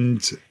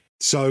 And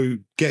so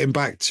getting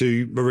back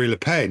to Marine Le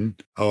Pen,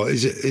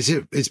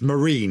 it's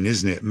Marine,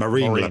 isn't it?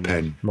 Marine Le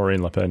Pen.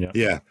 Marine Le Pen,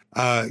 yeah.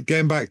 Yeah.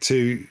 Getting back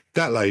to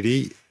that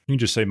lady. You can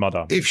just say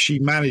Madame. If she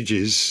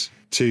manages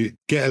to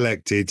get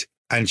elected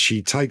and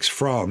she takes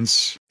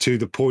France to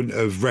the point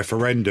of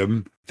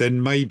referendum,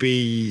 then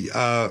maybe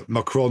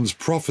Macron's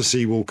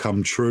prophecy will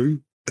come true.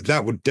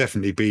 That would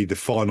definitely be the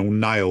final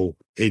nail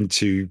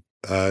into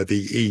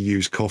the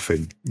EU's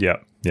coffin. Yeah.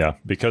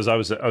 Because I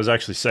was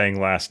actually saying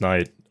last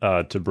night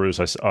to Bruce,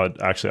 I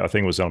think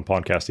it was on a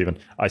podcast even,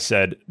 I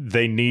said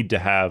they need to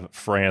have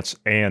France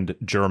and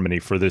Germany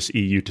for this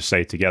EU to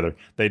stay together.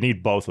 They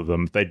need both of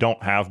them. If they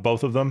don't have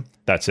both of them,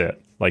 that's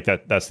it. Like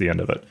that's the end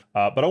of it.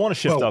 But I want to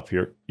shift up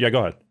here. Yeah,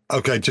 go ahead.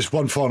 Okay, just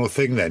one final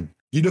thing then.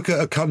 You look at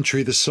a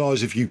country the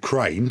size of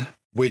Ukraine,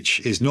 which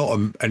is not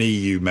an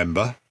EU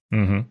member.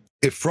 Mm-hmm.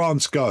 If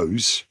France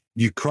goes,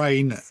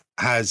 Ukraine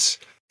has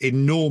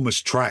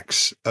enormous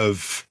tracts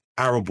of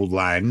arable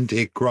land.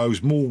 It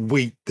grows more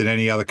wheat than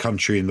any other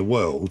country in the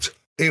world.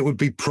 It would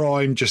be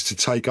prime just to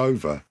take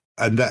over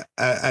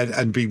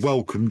and be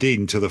welcomed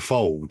into the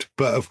fold.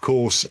 But of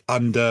course,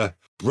 under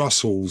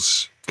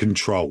Brussels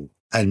control.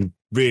 And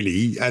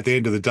really, at the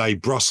end of the day,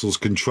 Brussels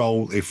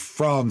control, if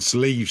France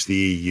leaves the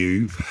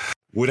EU,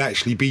 would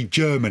actually be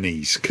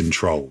Germany's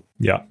control.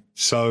 Yeah.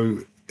 So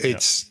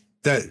it's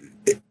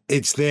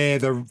there.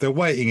 They're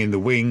waiting in the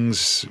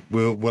wings.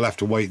 We'll have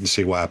to wait and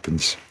see what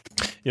happens.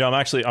 You know,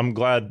 I'm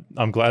glad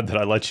that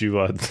I let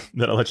you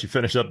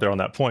finish up there on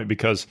that point,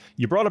 because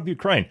you brought up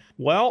Ukraine.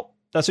 Well,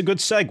 that's a good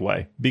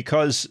segue,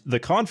 because the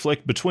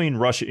conflict between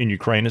Russia and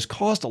Ukraine has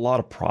caused a lot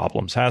of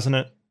problems, hasn't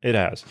it? It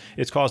has.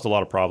 It's caused a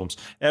lot of problems.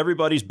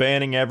 Everybody's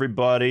banning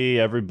everybody.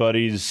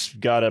 Everybody's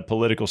got a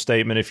political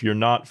statement. If you're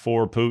not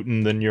for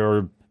Putin, then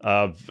you're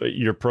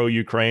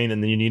pro-Ukraine,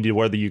 and then you need to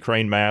wear the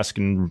Ukraine mask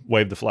and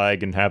wave the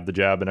flag and have the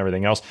jab and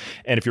everything else.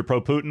 And if you're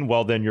pro-Putin,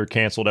 well, then you're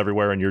canceled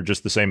everywhere, and you're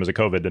just the same as a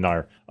COVID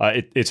denier.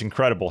 It's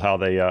incredible how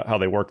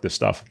they work this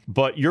stuff.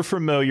 But you're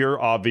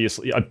familiar,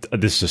 obviously.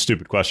 This is a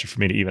stupid question for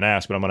me to even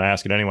ask, but I'm going to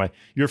ask it anyway.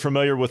 You're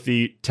familiar with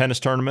the tennis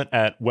tournament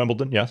at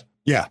Wimbledon, yes?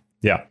 Yeah.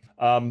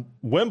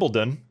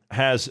 Wimbledon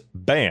has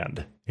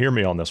banned, hear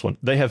me on this one,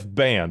 they have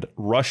banned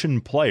Russian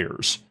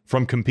players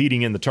from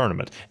competing in the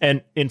tournament.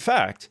 And in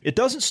fact, it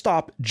doesn't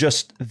stop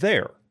just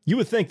there. You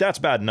would think that's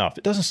bad enough.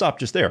 It doesn't stop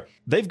just there.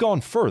 They've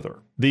gone further.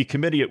 The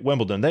committee at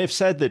Wimbledon, they've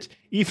said that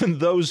even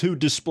those who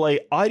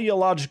display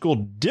ideological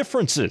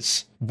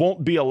differences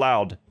won't be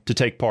allowed to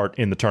take part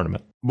in the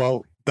tournament.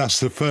 Well, that's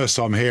the first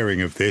I'm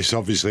hearing of this.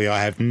 Obviously,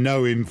 I have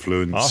no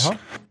influence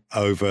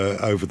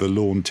over the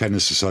Lawn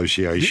Tennis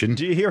Association.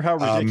 Do you hear how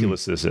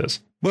ridiculous this is?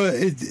 Well,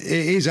 it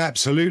is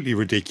absolutely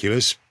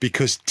ridiculous,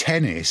 because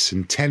tennis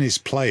and tennis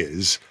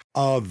players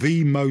are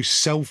the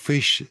most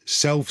selfish,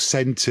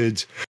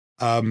 self-centered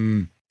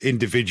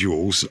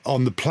individuals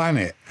on the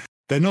planet.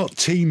 They're not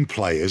team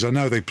players. I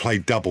know they play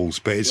doubles,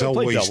 but it's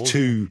always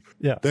two.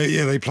 Yeah.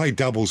 They play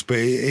doubles, but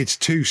it's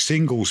two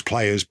singles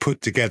players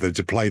put together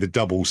to play the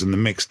doubles and the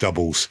mixed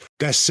doubles.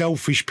 They're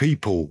selfish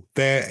people.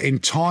 Their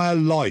entire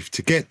life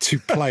to get to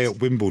play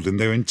at Wimbledon,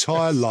 their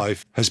entire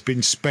life has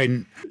been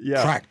spent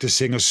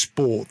practicing a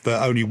sport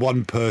that only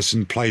one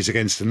person plays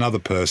against another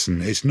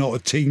person. It's not a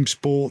team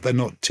sport. They're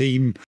not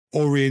team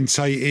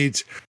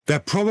orientated. They're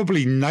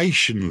probably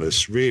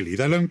nationless, really.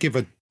 They don't give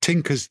a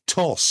tinker's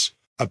toss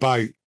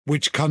about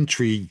which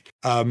country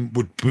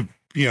would,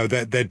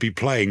 they'd be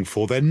playing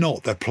for. They're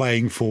not. They're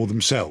playing for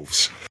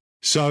themselves.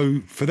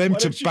 So for them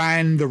to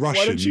ban the Russians,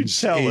 why don't you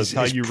tell us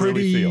how you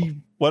really feel?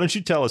 Why don't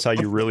you tell us how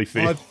you really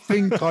feel? I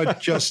think I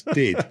just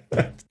did.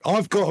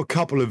 I've got a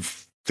couple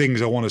of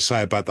things I want to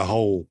say about the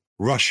whole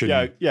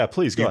Russian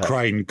please go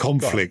Ukraine ahead.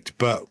 conflict,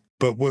 but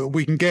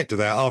we can get to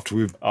that after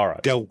we've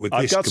dealt with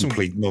this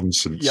complete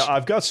nonsense. Yeah,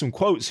 I've got some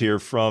quotes here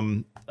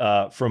from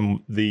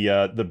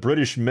the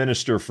British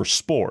Minister for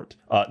Sport,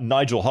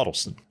 Nigel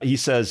Huddleston. He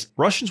says,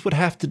 Russians would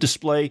have to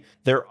display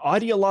their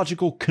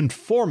ideological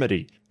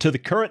conformity to the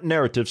current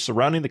narrative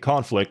surrounding the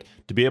conflict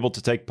to be able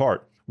to take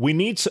part.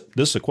 This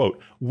is a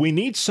quote, we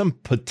need some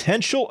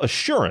potential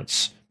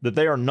assurance that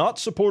they are not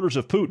supporters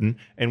of Putin,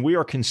 and we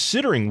are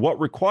considering what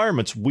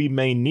requirements we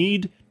may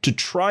need to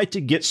try to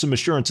get some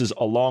assurances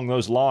along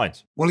those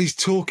lines. Well, he's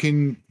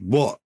talking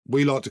what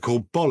we like to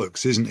call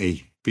bollocks, isn't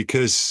he?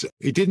 Because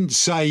he didn't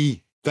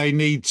say they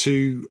need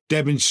to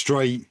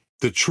demonstrate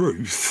the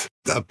truth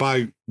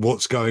about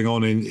what's going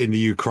on in the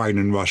Ukraine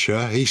and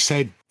Russia. He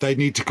said they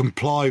need to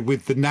comply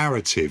with the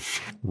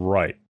narrative.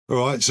 Right.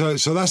 All right, so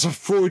that's a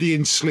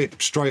Freudian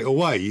slip straight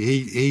away.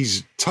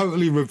 He's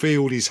totally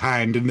revealed his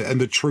hand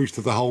and the truth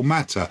of the whole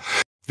matter.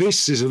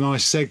 This is a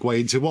nice segue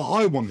into what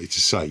I wanted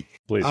to say.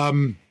 Please.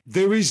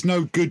 There is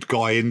no good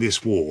guy in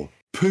this war.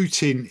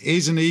 Putin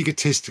is an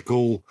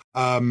egotistical,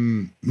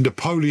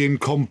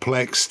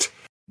 Napoleon-complexed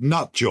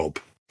nut job.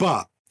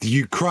 But the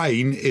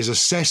Ukraine is a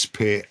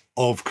cesspit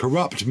of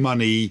corrupt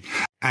money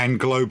and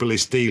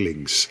globalist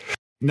dealings.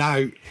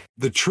 Now,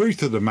 the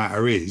truth of the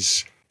matter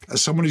is, as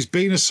someone who's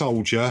been a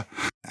soldier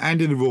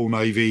and in the Royal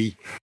Navy,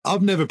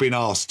 I've never been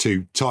asked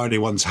to tie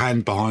anyone's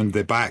hand behind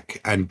their back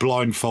and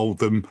blindfold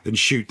them and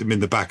shoot them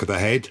in the back of the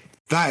head.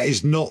 That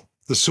is not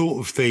the sort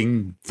of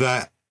thing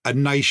that a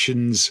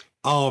nation's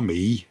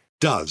army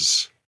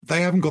does.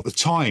 They haven't got the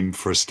time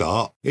for a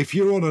start. If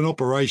you're on an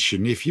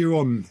operation, if you're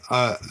on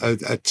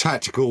a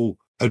tactical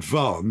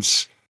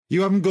advance,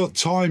 you haven't got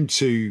time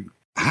to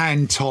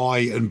hand tie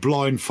and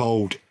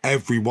blindfold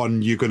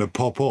everyone you're going to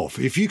pop off.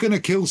 If you're going to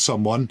kill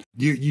someone,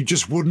 you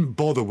just wouldn't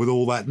bother with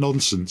all that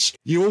nonsense.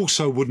 You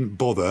also wouldn't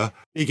bother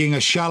digging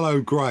a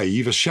shallow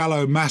grave, a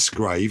shallow mass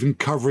grave, and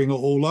covering it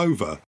all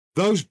over.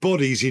 Those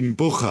bodies in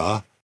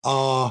Bucha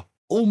are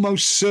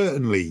almost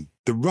certainly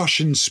the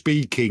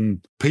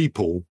Russian-speaking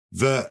people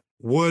that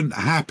weren't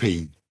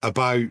happy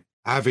about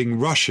having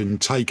Russian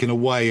taken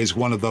away as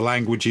one of the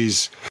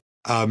languages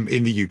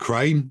in the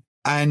Ukraine.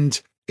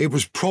 And it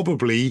was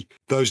probably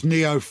those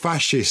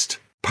neo-fascist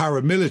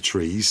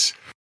paramilitaries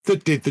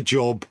that did the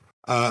job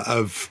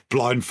of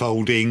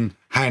blindfolding,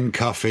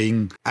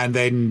 handcuffing, and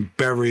then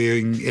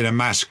burying in a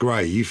mass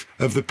grave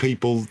of the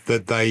people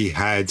that they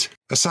had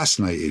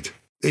assassinated.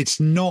 It's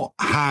not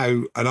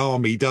how an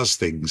army does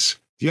things.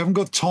 You haven't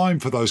got time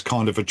for those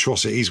kind of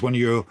atrocities when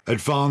you're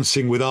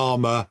advancing with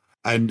armour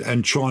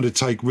and trying to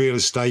take real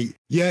estate.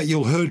 Yeah,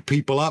 you'll herd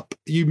people up.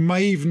 You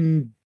may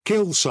even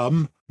kill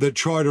some that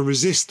try to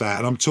resist that,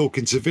 and I'm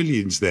talking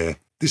civilians there.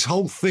 This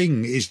whole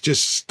thing is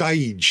just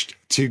staged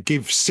to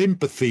give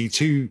sympathy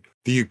to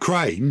the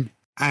Ukraine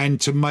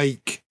and to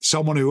make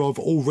someone who I've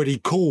already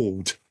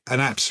called an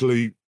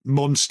absolute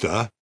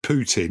monster,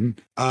 Putin,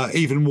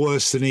 even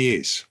worse than he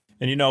is.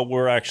 And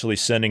we're actually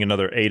sending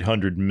another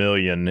 $800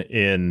 million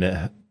in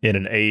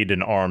an aid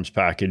and arms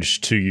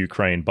package to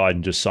Ukraine.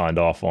 Biden just signed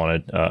off on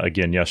it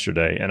again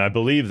yesterday. And I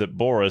believe that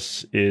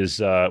Boris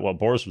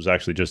Boris was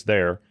actually just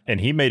there, and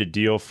he made a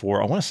deal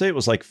for, I want to say it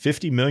was like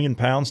 50 million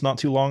pounds not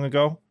too long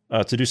ago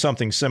to do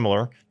something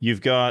similar.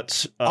 You've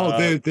got...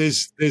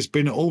 there's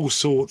been all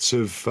sorts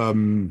of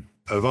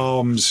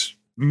arms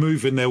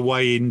moving their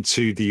way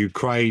into the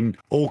Ukraine,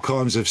 all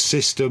kinds of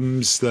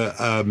systems that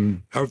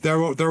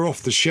they're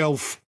off the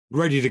shelf,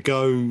 ready to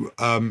go,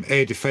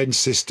 air defense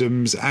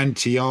systems,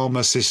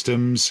 anti-armor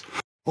systems,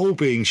 all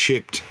being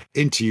shipped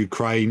into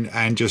Ukraine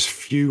and just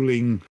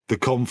fueling the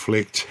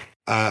conflict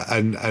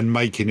and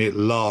making it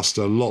last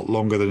a lot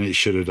longer than it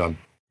should have done.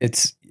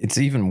 It's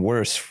even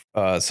worse,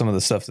 some of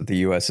the stuff that the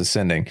U.S. is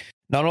sending.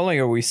 Not only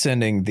are we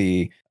sending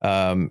the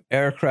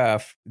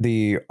aircraft,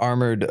 the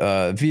armored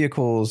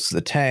vehicles,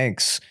 the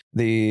tanks,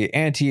 the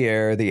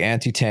anti-air, the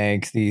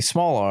anti-tank, the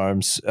small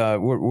arms,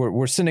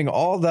 we're sending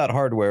all that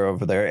hardware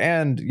over there,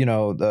 and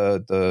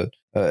the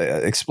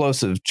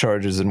explosive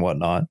charges and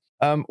whatnot.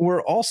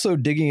 We're also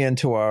digging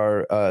into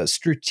our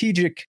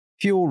strategic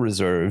fuel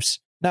reserves.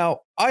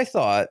 Now, I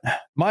thought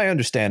my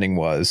understanding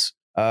was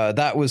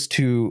that was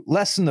to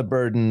lessen the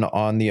burden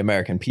on the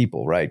American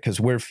people, right? Because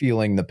we're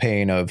feeling the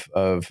pain of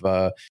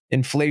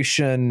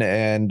inflation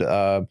and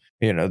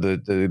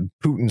the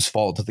Putin's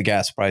fault that the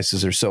gas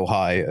prices are so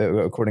high,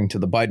 according to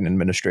the Biden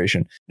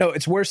administration. No,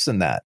 it's worse than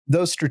that.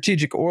 Those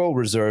strategic oil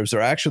reserves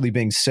are actually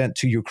being sent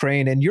to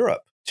Ukraine and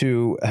Europe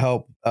to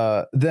help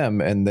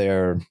them and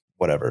their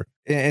whatever.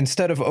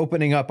 Instead of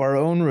opening up our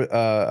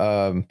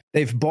own,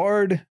 they've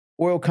barred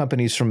oil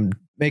companies from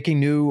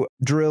making new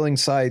drilling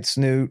sites.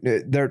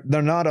 They're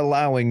not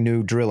allowing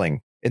new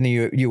drilling in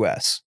the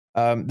U.S.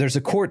 There's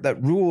a court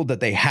that ruled that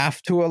they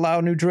have to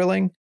allow new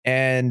drilling,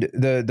 And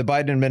the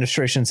Biden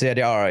administration said,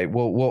 all right,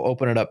 we'll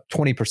open it up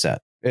 20%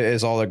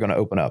 is all they're going to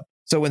open up.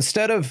 So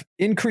instead of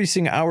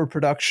increasing our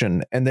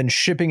production and then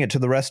shipping it to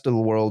the rest of the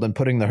world and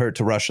putting the hurt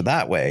to Russia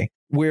that way,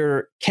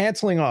 we're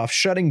canceling off,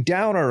 shutting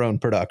down our own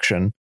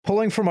production,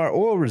 pulling from our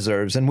oil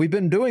reserves. And we've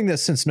been doing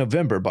this since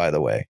November, by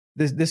the way.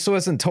 This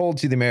wasn't told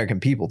to the American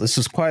people. This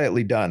was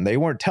quietly done. They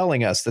weren't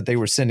telling us that they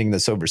were sending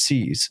this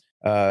overseas.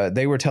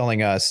 They were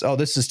telling us, oh,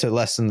 this is to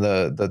lessen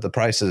the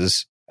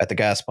prices at the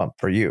gas pump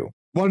for you.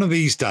 One of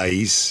these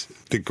days,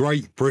 the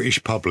great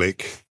British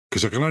public,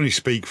 because I can only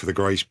speak for the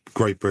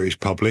great British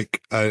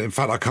public. In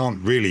fact, I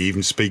can't really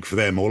even speak for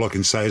them. All I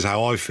can say is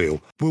how I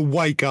feel. We'll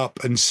wake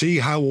up and see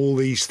how all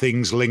these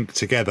things link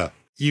together.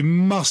 You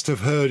must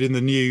have heard in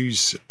the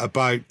news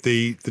about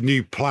the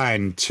new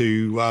plan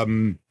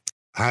to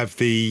have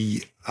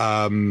the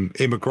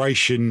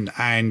immigration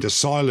and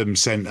asylum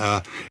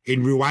centre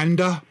in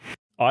Rwanda.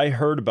 I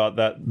heard about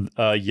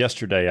that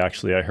yesterday,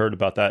 actually. I heard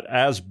about that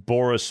as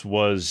Boris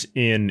was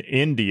in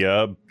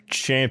India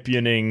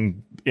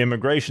championing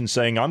immigration,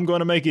 saying, I'm going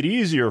to make it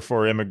easier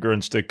for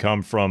immigrants to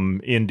come from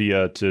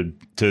India to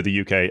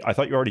the UK. I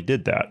thought you already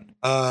did that.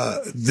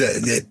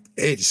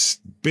 It's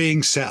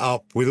being set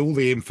up with all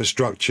the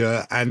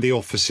infrastructure and the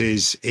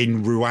offices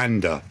in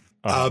Rwanda.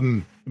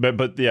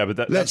 But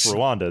that's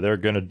Rwanda. They're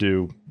going to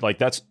do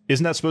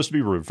isn't that supposed to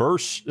be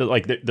reverse?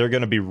 Like they're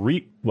going to be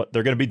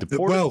they're going to be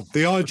deported. Well,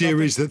 the idea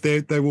is that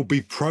they will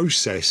be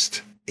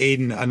processed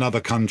in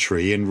another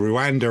country, and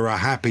Rwanda are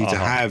happy to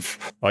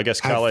have. I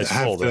guess Calais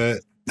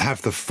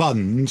have the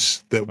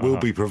funds that we'll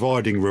be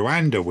providing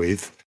Rwanda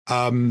with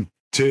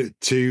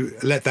to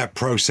let that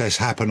process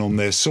happen on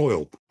their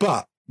soil.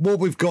 But what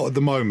we've got at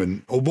the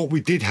moment, or what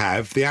we did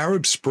have, the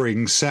Arab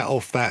Spring set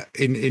off that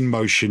in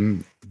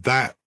motion,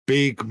 that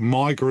big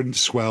migrant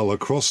swell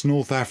across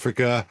North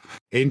Africa,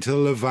 into the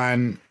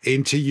Levant,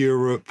 into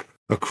Europe,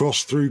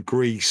 across through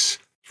Greece,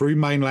 through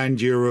mainland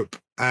Europe,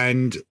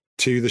 and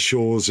to the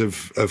shores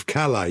of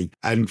Calais,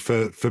 and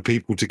for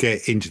people to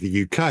get into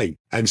the UK.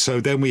 And so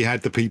then we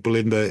had the people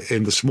in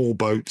the small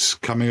boats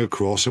coming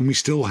across, and we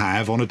still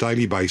have on a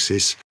daily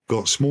basis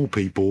got small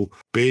people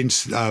being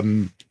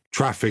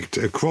trafficked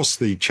across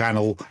the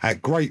channel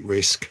at great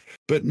risk.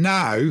 But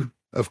now,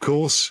 of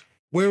course,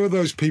 where are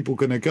those people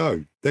going to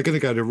go? They're going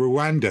to go to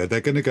Rwanda. They're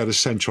going to go to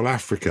Central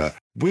Africa.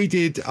 We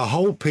did a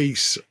whole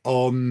piece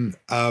on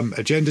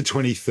Agenda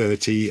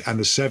 2030 and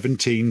the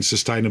 17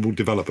 Sustainable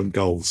Development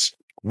Goals.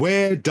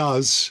 Where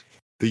does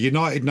the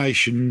United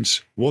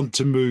Nations want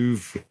to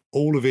move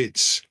all of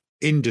its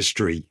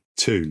industry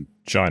to?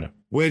 China.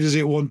 Where does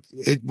it want?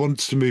 It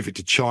wants to move it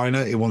to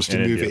China. It wants to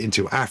move it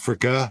into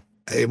Africa.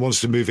 It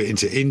wants to move it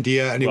into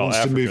India, and it wants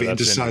to move it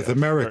into South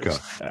America.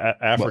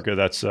 Africa,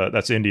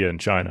 that's India and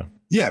China.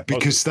 Yeah,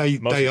 because they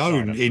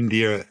own China.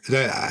 India.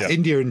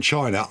 India and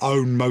China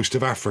own most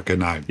of Africa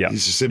now. Yeah.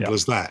 It's as simple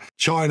as that.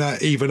 China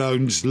even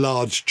owns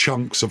large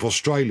chunks of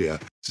Australia.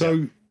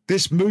 So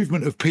this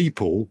movement of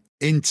people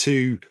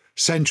into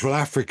Central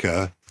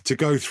Africa to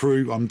go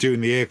through, I'm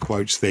doing the air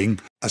quotes thing,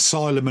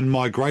 asylum and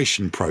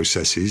migration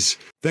processes,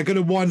 they're going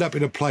to wind up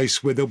in a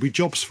place where there'll be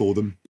jobs for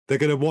them. They're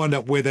going to wind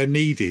up where they're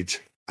needed.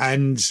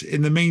 And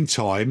in the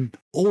meantime,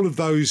 all of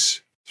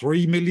those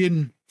 3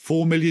 million,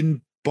 4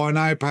 million by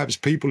now, perhaps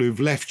people who've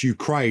left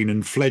Ukraine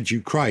and fled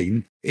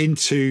Ukraine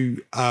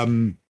into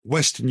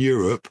Western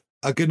Europe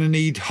are going to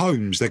need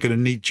homes. They're going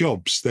to need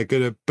jobs.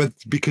 But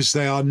because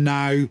they are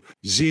now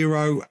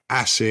zero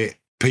asset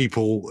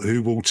people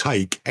who will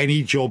take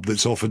any job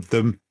that's offered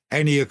them,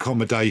 any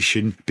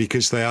accommodation,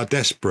 because they are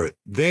desperate.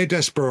 Their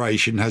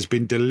desperation has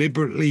been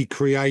deliberately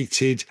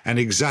created and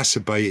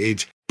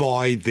exacerbated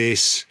by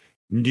this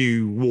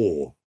new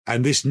war.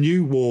 And this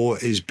new war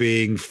is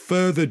being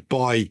furthered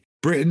by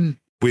Britain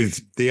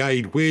with the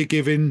aid we're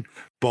giving,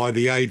 by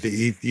the aid that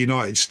the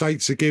United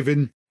States are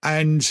giving.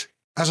 And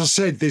as I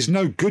said, there's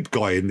no good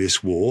guy in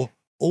this war.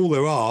 All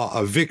there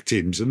are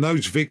victims, and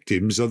those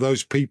victims are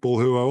those people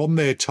who are on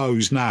their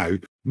toes now,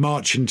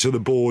 marching to the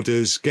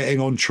borders, getting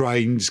on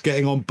trains,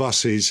 getting on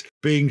buses,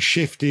 being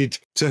shifted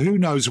to who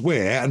knows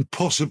where, and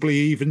possibly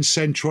even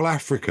Central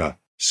Africa.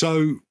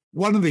 So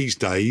one of these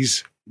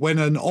days, when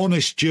an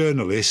honest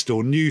journalist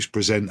or news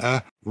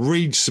presenter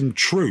reads some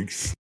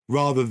truth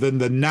rather than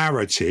the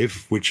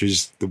narrative, which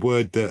is the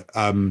word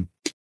that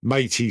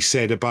Matey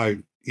said about,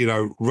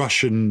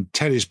 Russian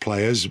tennis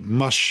players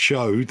must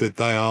show that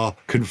they are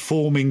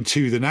conforming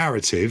to the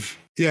narrative.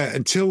 Yeah,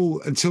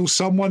 until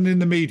someone in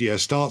the media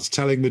starts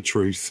telling the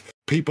truth,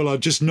 people are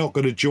just not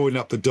going to join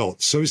up the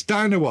dots. So it's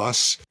down to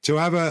us to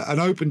have an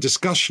open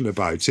discussion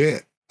about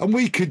it. And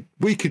we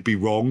could be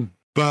wrong,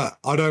 but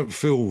I don't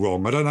feel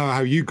wrong. I don't know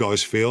how you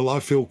guys feel.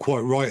 I feel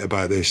quite right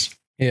about this.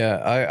 Yeah,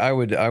 I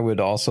would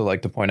also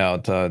like to point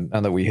out,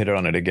 now that we hit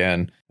on it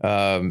again,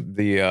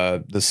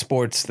 the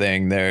sports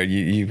thing there,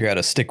 you've got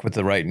to stick with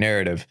the right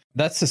narrative.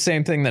 That's the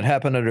same thing that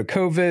happened under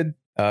COVID.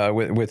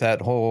 With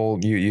that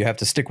whole, you have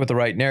to stick with the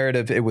right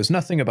narrative. It was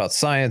nothing about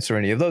science or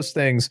any of those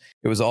things.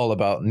 It was all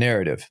about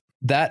narrative.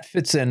 that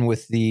fits in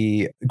with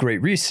the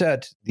Great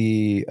Reset,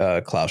 the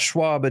Klaus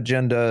Schwab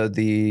agenda,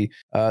 the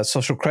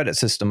social credit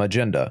system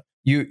agenda.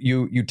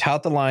 You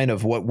tout the line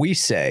of what we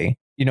say,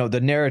 the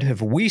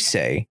narrative we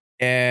say,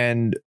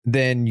 and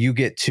then you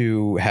get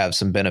to have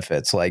some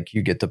benefits, like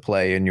you get to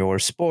play in your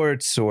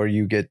sports, or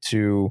you get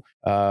to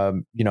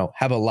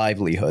have a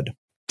livelihood.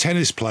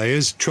 Tennis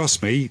players,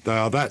 trust me, they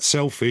are that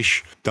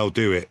selfish. They'll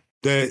do it.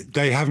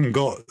 They haven't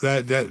got.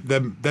 They're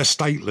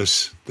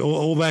stateless.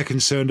 All they're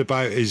concerned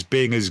about is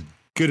being as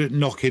good at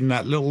knocking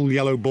that little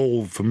yellow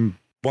ball from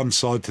one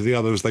side to the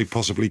other as they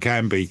possibly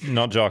can be.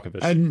 Not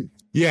Djokovic. And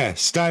yeah,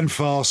 stand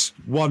fast.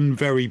 One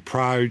very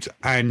proud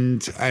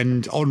and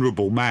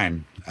honourable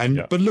man.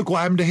 But look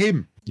what happened to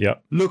him. Yeah.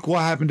 Look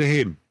what happened to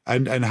him,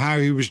 and how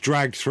he was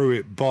dragged through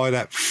it by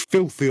that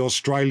filthy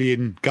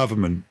Australian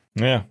government.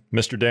 Yeah,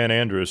 Mr. Dan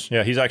Andrews.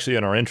 Yeah, he's actually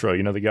in our intro.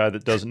 The guy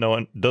that doesn't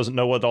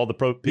know what all the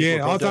people.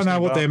 Yeah, I don't know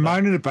what they're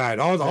moaning about.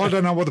 I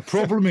don't know what the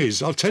problem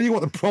is. I'll tell you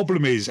what the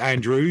problem is.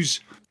 Andrews,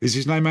 is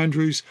his name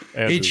Andrews?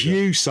 It's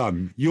you,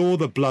 son. You're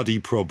the bloody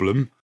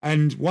problem.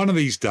 And one of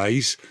these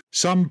days,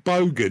 some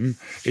bogan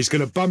is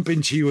going to bump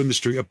into you in the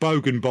street. A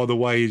bogan, by the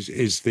way,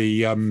 is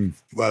the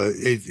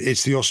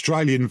it's the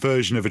Australian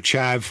version of a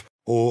chav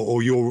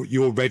or your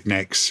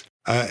rednecks.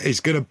 Is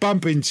going to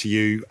bump into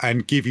you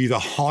and give you the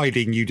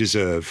hiding you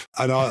deserve.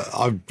 And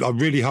I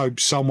really hope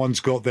someone's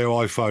got their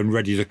iPhone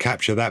ready to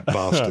capture that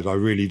bastard. I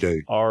really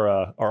do.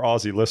 Our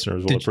Aussie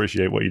listeners will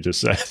appreciate what you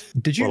just said.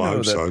 Did you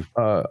know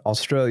that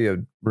Australia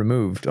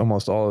removed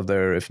almost all of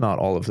their, if not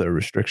all of their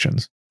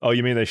restrictions? Oh,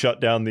 you mean they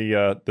shut down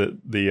their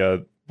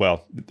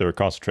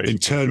concentration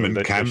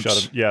internment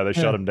camps? They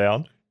shut them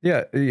down.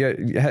 Yeah.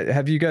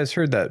 Have you guys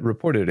heard that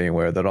reported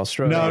anywhere that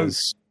Australia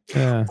is?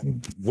 Yeah.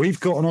 We've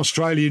got an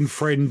Australian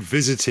friend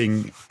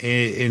visiting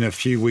in a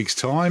few weeks'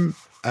 time,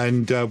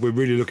 and we're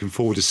really looking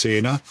forward to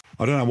seeing her.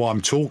 I don't know why I'm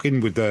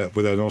talking with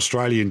an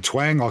Australian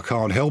twang. I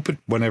can't help it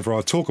whenever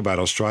I talk about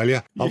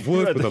Australia. I've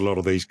worked with a lot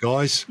of these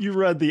guys. You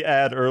read the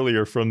ad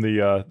earlier from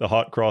the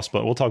hot cross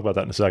bun. We'll talk about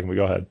that in a second, but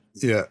go ahead.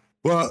 Yeah.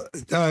 Well,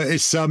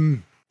 it's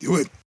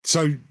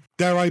so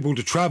they're able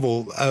to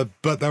travel,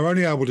 but they're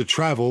only able to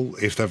travel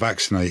if they're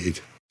vaccinated.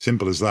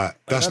 Simple as that.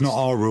 That's not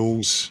our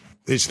rules.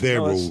 It's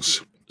their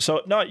rules.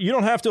 So no, you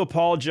don't have to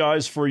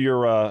apologize for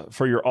your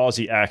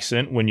Aussie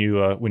accent when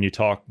you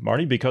talk,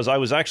 Marty, because I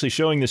was actually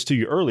showing this to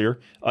you earlier.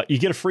 You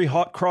get a free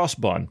hot cross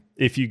bun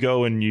if you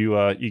go and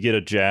you get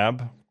a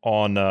jab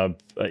on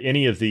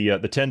any of the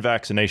 10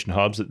 vaccination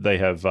hubs that they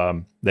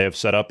have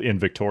set up in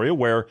Victoria,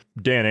 where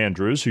Dan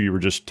Andrews, who you were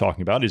just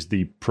talking about, is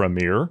the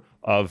premier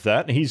of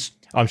that. And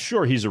I'm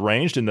sure he's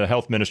arranged, and the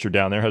health minister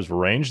down there has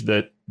arranged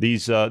that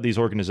these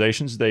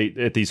organizations,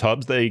 at these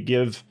hubs, they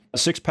give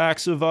 6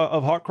 packs of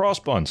hot cross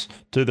buns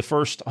to the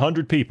first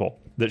 100 people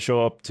that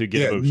show up to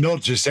get a booster.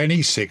 Not just any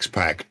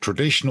 6-pack,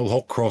 traditional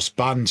hot cross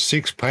bun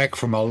 6-pack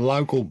from a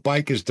local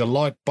Baker's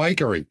Delight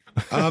bakery.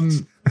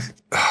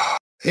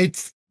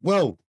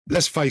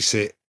 Let's face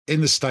it.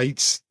 In the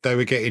States, they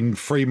were getting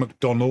free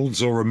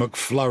McDonald's or a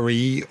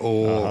McFlurry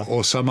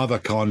or some other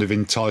kind of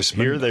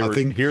enticement.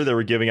 Here they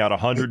were giving out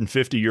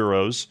 150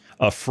 euros,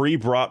 a free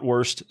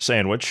bratwurst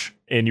sandwich,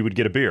 and you would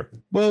get a beer.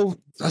 Well,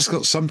 that's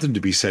got something to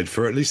be said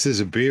for. At least there's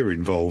a beer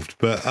involved.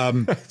 But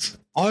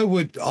I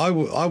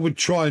would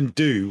try and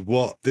do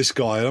what this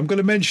guy, and I'm going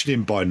to mention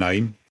him by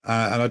name,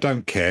 and I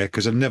don't care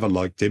because I never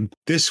liked him.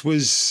 This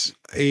was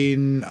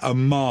in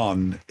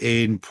Amman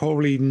in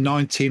probably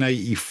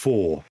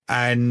 1984,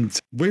 and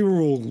we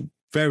were all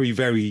very,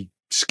 very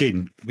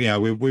skint.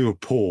 We were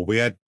poor. We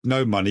had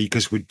no money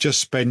because we'd just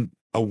spent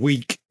a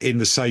week in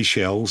the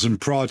Seychelles, and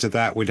prior to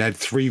that, we'd had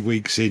 3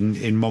 weeks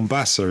in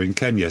Mombasa in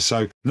Kenya.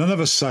 So none of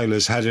us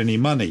sailors had any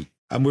money,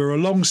 and we were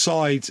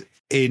alongside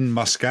in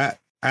Muscat.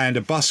 And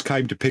a bus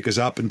came to pick us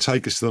up and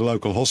take us to the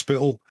local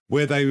hospital,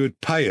 where they would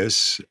pay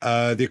us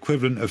the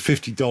equivalent of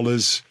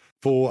 $50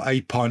 for a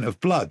pint of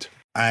blood.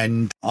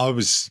 And I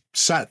was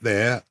sat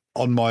there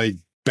on my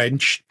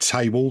bench,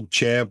 table,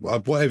 chair,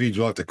 whatever you'd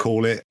like to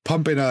call it,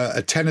 pumping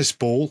a tennis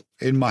ball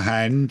in my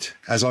hand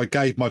as I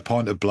gave my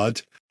pint of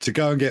blood to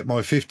go and get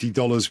my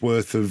 $50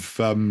 worth of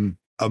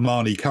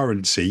Omani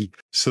currency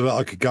so that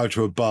I could go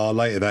to a bar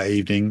later that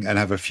evening and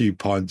have a few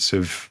pints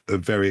of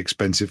very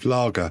expensive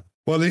lager.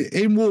 Well,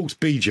 in walked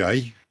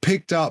BJ,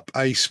 picked up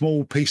a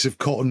small piece of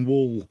cotton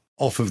wool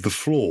off of the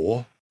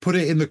floor, put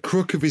it in the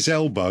crook of his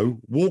elbow,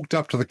 walked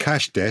up to the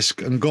cash desk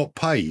and got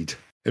paid.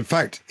 In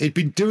fact, he'd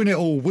been doing it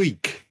all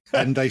week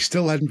and they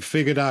still hadn't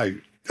figured out.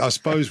 I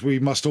suppose we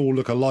must all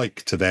look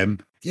alike to them.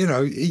 He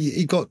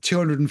got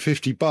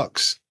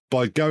 $250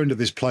 by going to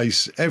this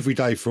place every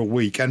day for a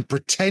week and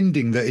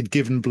pretending that he'd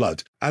given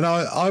blood. And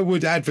I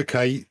would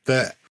advocate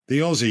that the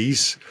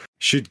Aussies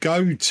should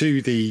go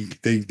to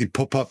the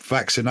pop-up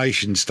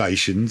vaccination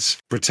stations,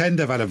 pretend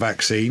they've had a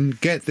vaccine,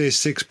 get their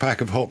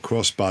 6-pack of hot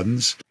cross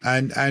buns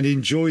and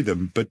enjoy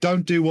them. But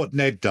don't do what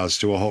Ned does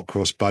to a hot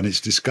cross bun.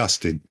 It's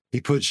disgusting.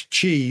 He puts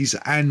cheese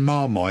and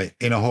Marmite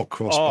in a hot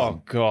cross bun.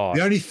 Oh, God.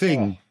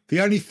 The The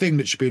only thing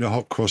that should be in a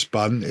hot cross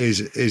bun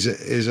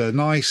is a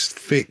nice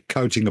thick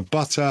coating of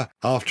butter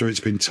after it's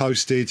been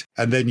toasted,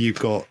 and then you've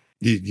got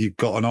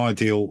an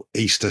ideal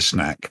Easter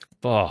snack.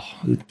 Oh,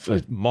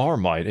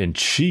 Marmite and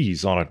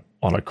cheese on a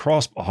hot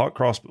cross.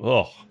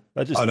 Oh,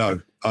 I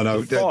know.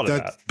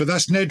 But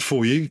that's Ned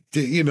for you.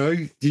 You know,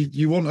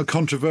 you want a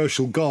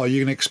controversial guy.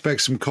 You can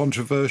expect some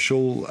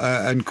controversial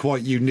and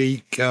quite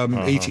unique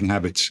eating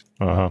habits.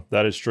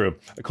 That is true.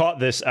 I caught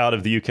this out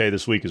of the UK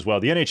this week as well.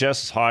 The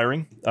NHS is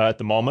hiring at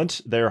the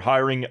moment. They're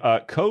hiring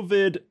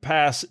COVID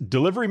pass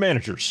delivery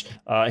managers.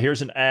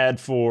 Here's an ad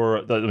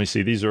for, let me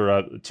see, these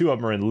are, two of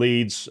them are in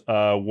Leeds.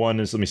 One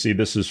is, let me see,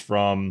 this is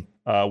from,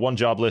 one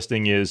job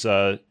listing is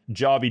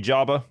Jobby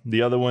Jabba.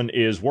 The other one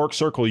is Work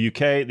Circle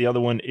UK. The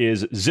other one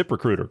is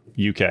ZipRecruiter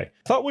UK. I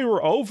thought we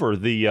were over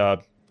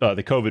the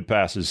COVID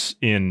passes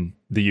in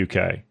the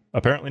UK.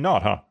 Apparently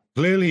not, huh?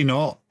 Clearly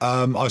not.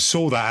 I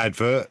saw that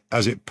advert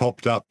as it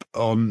popped up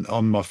on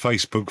my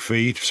Facebook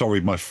feed.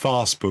 Sorry, my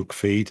Fastbook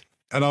feed.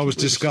 And I was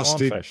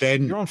disgusted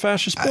then. You're on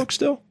Fascist Book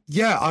still?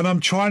 Yeah, and I'm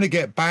trying to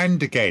get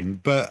banned again,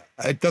 but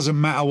it doesn't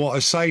matter what I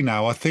say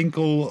now. I think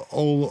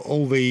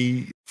all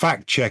the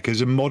fact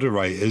checkers and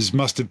moderators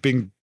must have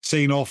been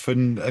seen off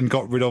and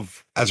got rid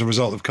of as a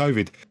result of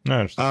COVID.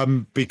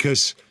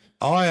 Because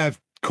I have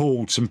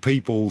called some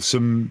people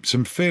some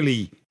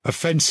fairly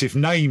offensive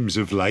names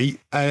of late,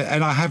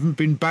 and I haven't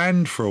been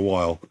banned for a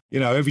while.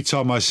 You know, every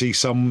time I see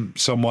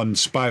someone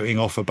spouting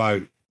off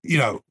about, you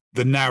know,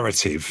 the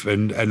narrative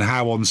and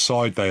how on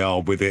side they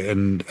are with it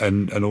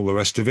and all the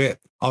rest of it,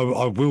 I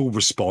will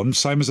respond,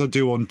 same as I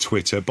do on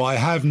Twitter. But I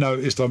have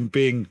noticed I'm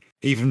being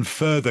even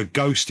further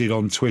ghosted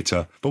on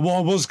Twitter. But what I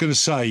was going to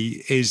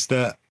say is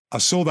that I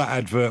saw that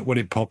advert when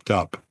it popped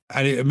up,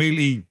 and it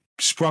immediately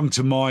sprung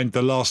to mind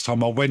the last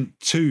time I went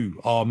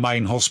to our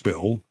main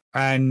hospital.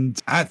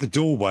 And at the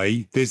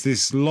doorway, there's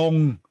this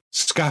long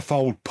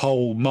scaffold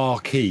pole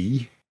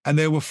marquee, and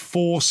there were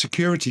 4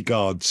 security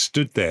guards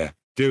stood there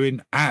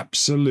doing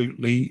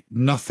absolutely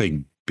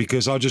nothing,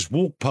 because I just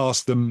walked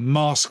past them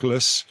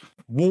maskless,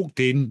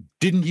 walked in,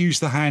 didn't use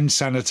the hand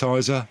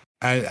sanitizer,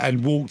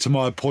 and walked to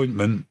my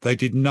appointment. They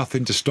did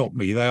nothing to stop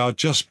me. They are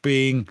just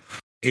being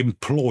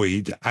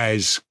employed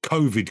as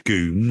COVID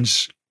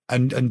goons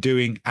and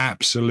doing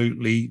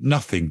absolutely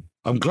nothing.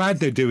 I'm glad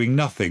they're doing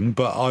nothing,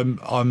 but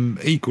I'm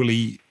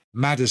equally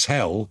mad as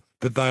hell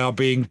that they are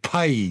being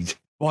paid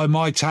by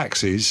my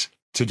taxes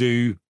to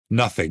do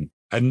nothing.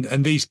 And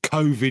these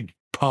COVID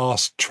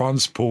pass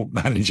transport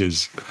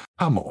managers,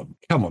 come on.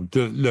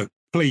 Look,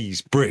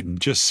 please, Britain,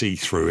 just see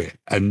through it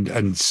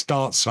and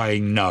start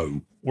saying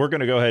no. We're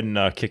going to go ahead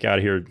and kick out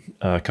of here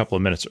a couple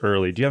of minutes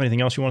early. Do you have anything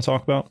else you want to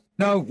talk about?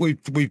 No,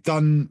 we've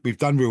done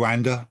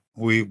Rwanda.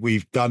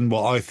 We've done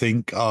what I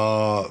think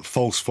are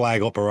false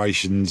flag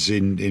operations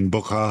in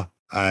Bucha,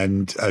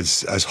 and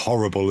as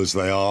horrible as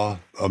they are,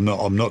 I'm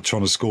not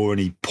trying to score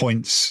any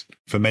points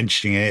for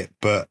mentioning it,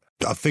 but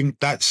I think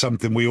that's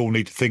something we all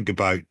need to think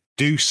about.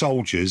 Do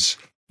soldiers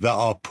that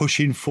are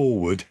pushing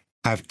forward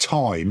have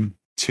time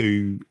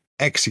to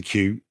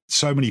execute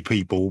so many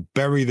people,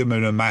 bury them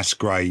in a mass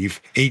grave,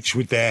 each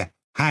with their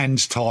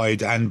hands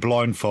tied and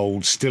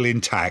blindfold still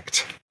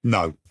intact?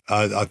 No.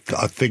 I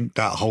think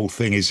that whole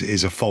thing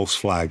is a false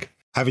flag.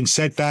 Having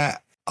said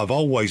that, I've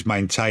always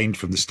maintained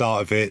from the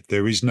start of it,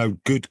 there is no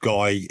good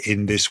guy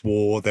in this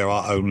war. There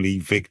are only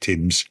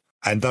victims,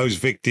 and those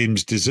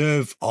victims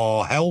deserve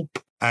our help.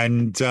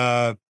 And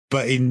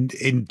but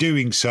in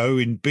doing so,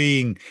 in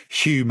being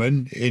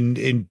human,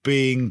 in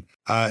doing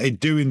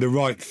the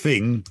right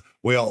thing,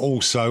 we are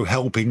also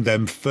helping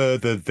them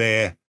further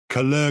their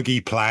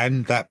Kalergi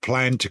plan, that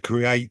plan to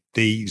create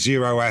the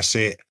zero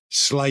asset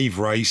slave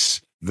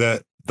race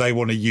that they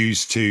want to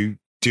use to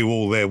do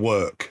all their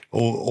work,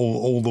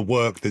 all the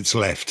work that's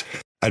left.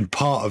 And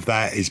part of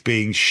that is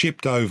being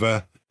shipped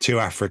over to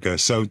Africa.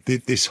 So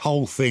this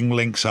whole thing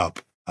links up,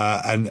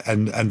 and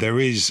there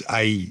is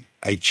a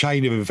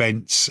chain of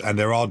events, and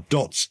there are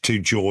dots to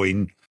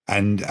join,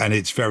 and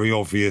it's very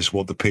obvious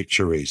what the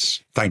picture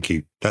is. Thank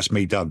you. That's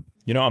me done.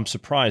 You know, I'm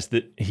surprised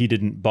that he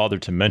didn't bother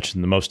to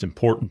mention the most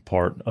important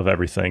part of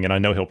everything. And I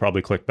know he'll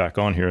probably click back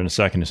on here in a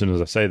second as soon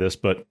as I say this,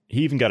 but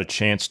he even got a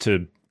chance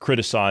to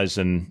criticize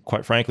and,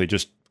 quite frankly,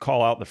 just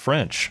call out the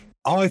French.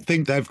 I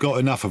think they've got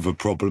enough of a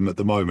problem at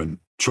the moment,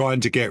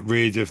 trying to get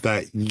rid of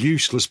that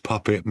useless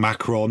puppet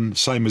Macron,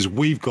 same as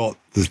we've got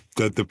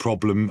the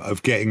problem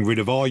of getting rid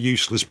of our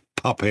useless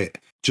puppet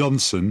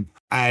Johnson.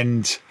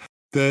 And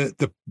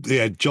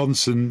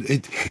Johnson.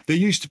 There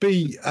used to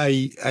be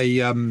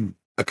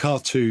a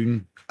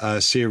cartoon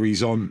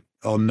series on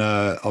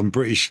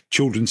British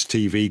children's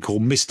TV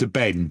called Mr.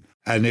 Ben,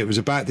 and it was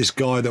about this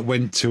guy that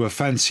went to a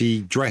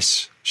fancy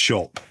dress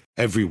shop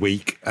every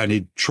week, and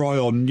he'd try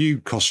on new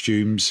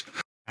costumes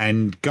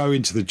and go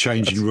into the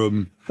changing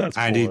room,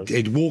 and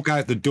he'd walk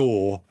out the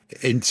door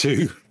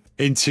into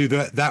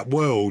that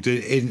world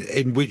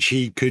in which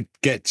he could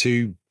get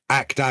to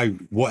act out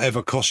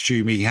whatever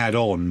costume he had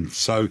on.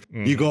 So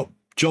you got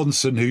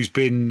Johnson, who's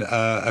been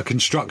a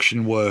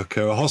construction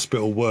worker, a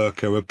hospital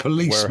worker, a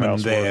policeman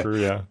there. Worker,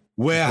 yeah.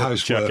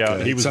 warehouse Check worker.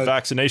 out. He was a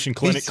vaccination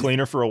clinic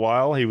cleaner for a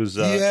while. He was.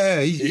 He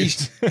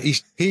is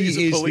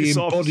the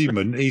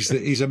embodiment. Officer.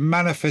 He's a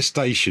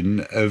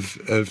manifestation of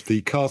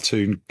the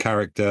cartoon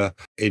character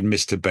in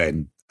Mr.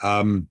 Ben.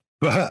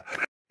 But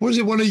was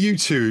it one of you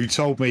two who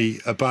told me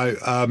about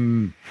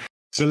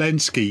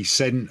Zelensky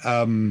sent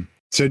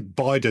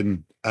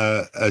Biden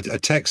a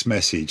text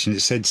message and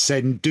it said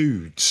 "send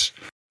dudes,"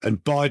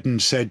 and Biden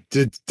said,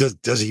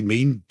 "Does he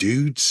mean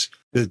dudes?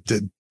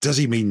 Does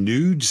he mean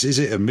nudes? Is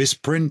it a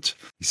misprint?"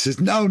 He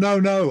says, "No,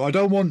 I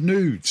don't want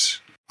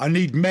nudes. I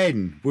need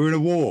men. We're in a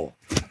war."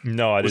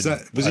 No, I didn't.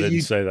 I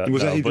didn't say that.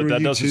 But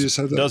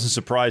that doesn't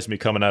surprise me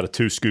coming out of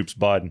Two Scoops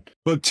Biden.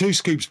 But Two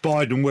Scoops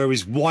Biden, where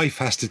his wife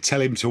has to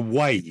tell him to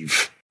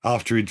wave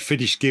after he'd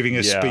finished giving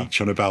a speech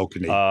on a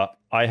balcony.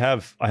 I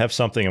have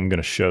something I'm going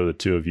to show the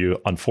two of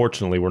you.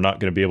 Unfortunately, we're not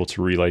going to be able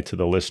to relay to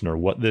the listener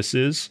what this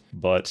is,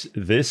 but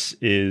this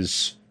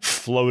is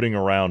floating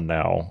around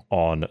now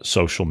on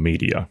social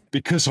media.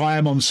 Because I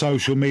am on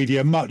social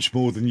media much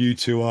more than you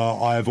two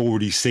are, I have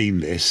already seen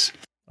this.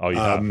 Oh, you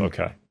have?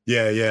 Okay.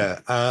 Yeah.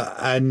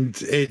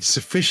 And it's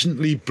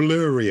sufficiently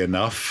blurry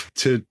enough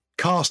to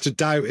cast a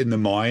doubt in the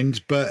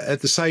mind, but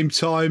at the same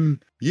time,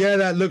 yeah,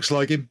 that looks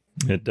like him.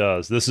 It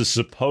does. This is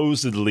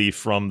supposedly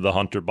from the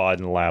Hunter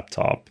Biden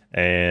laptop,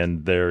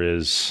 and there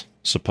is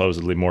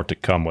supposedly more to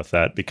come with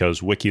that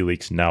because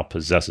WikiLeaks now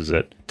possesses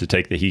it to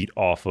take the heat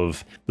off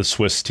of the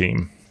Swiss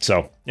team.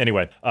 So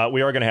anyway,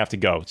 we are going to have to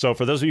go. So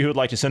for those of you who would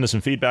like to send us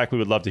some feedback, we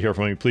would love to hear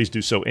from you. Please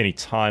do so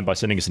anytime by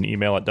sending us an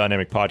email at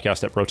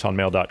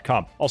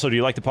dynamicpodcast@protonmail.com. Also, do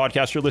you like the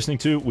podcast you're listening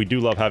to? We do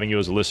love having you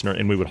as a listener,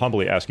 and we would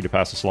humbly ask you to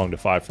pass us along to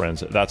 5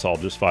 friends. That's all,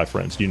 just 5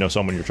 friends. Do you know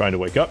someone you're trying to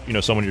wake up? You know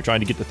someone you're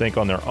trying to get to think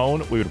on their own?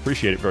 We would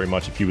appreciate it very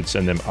much if you would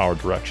send them our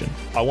direction.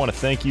 I want to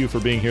thank you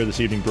for being here this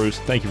evening, Bruce.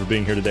 Thank you for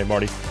being here today,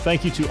 Marty.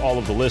 Thank you to all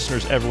of the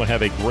listeners. Everyone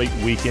have a great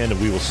weekend, and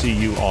we will see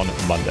you on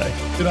Monday.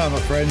 Good night, my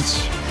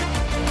friends.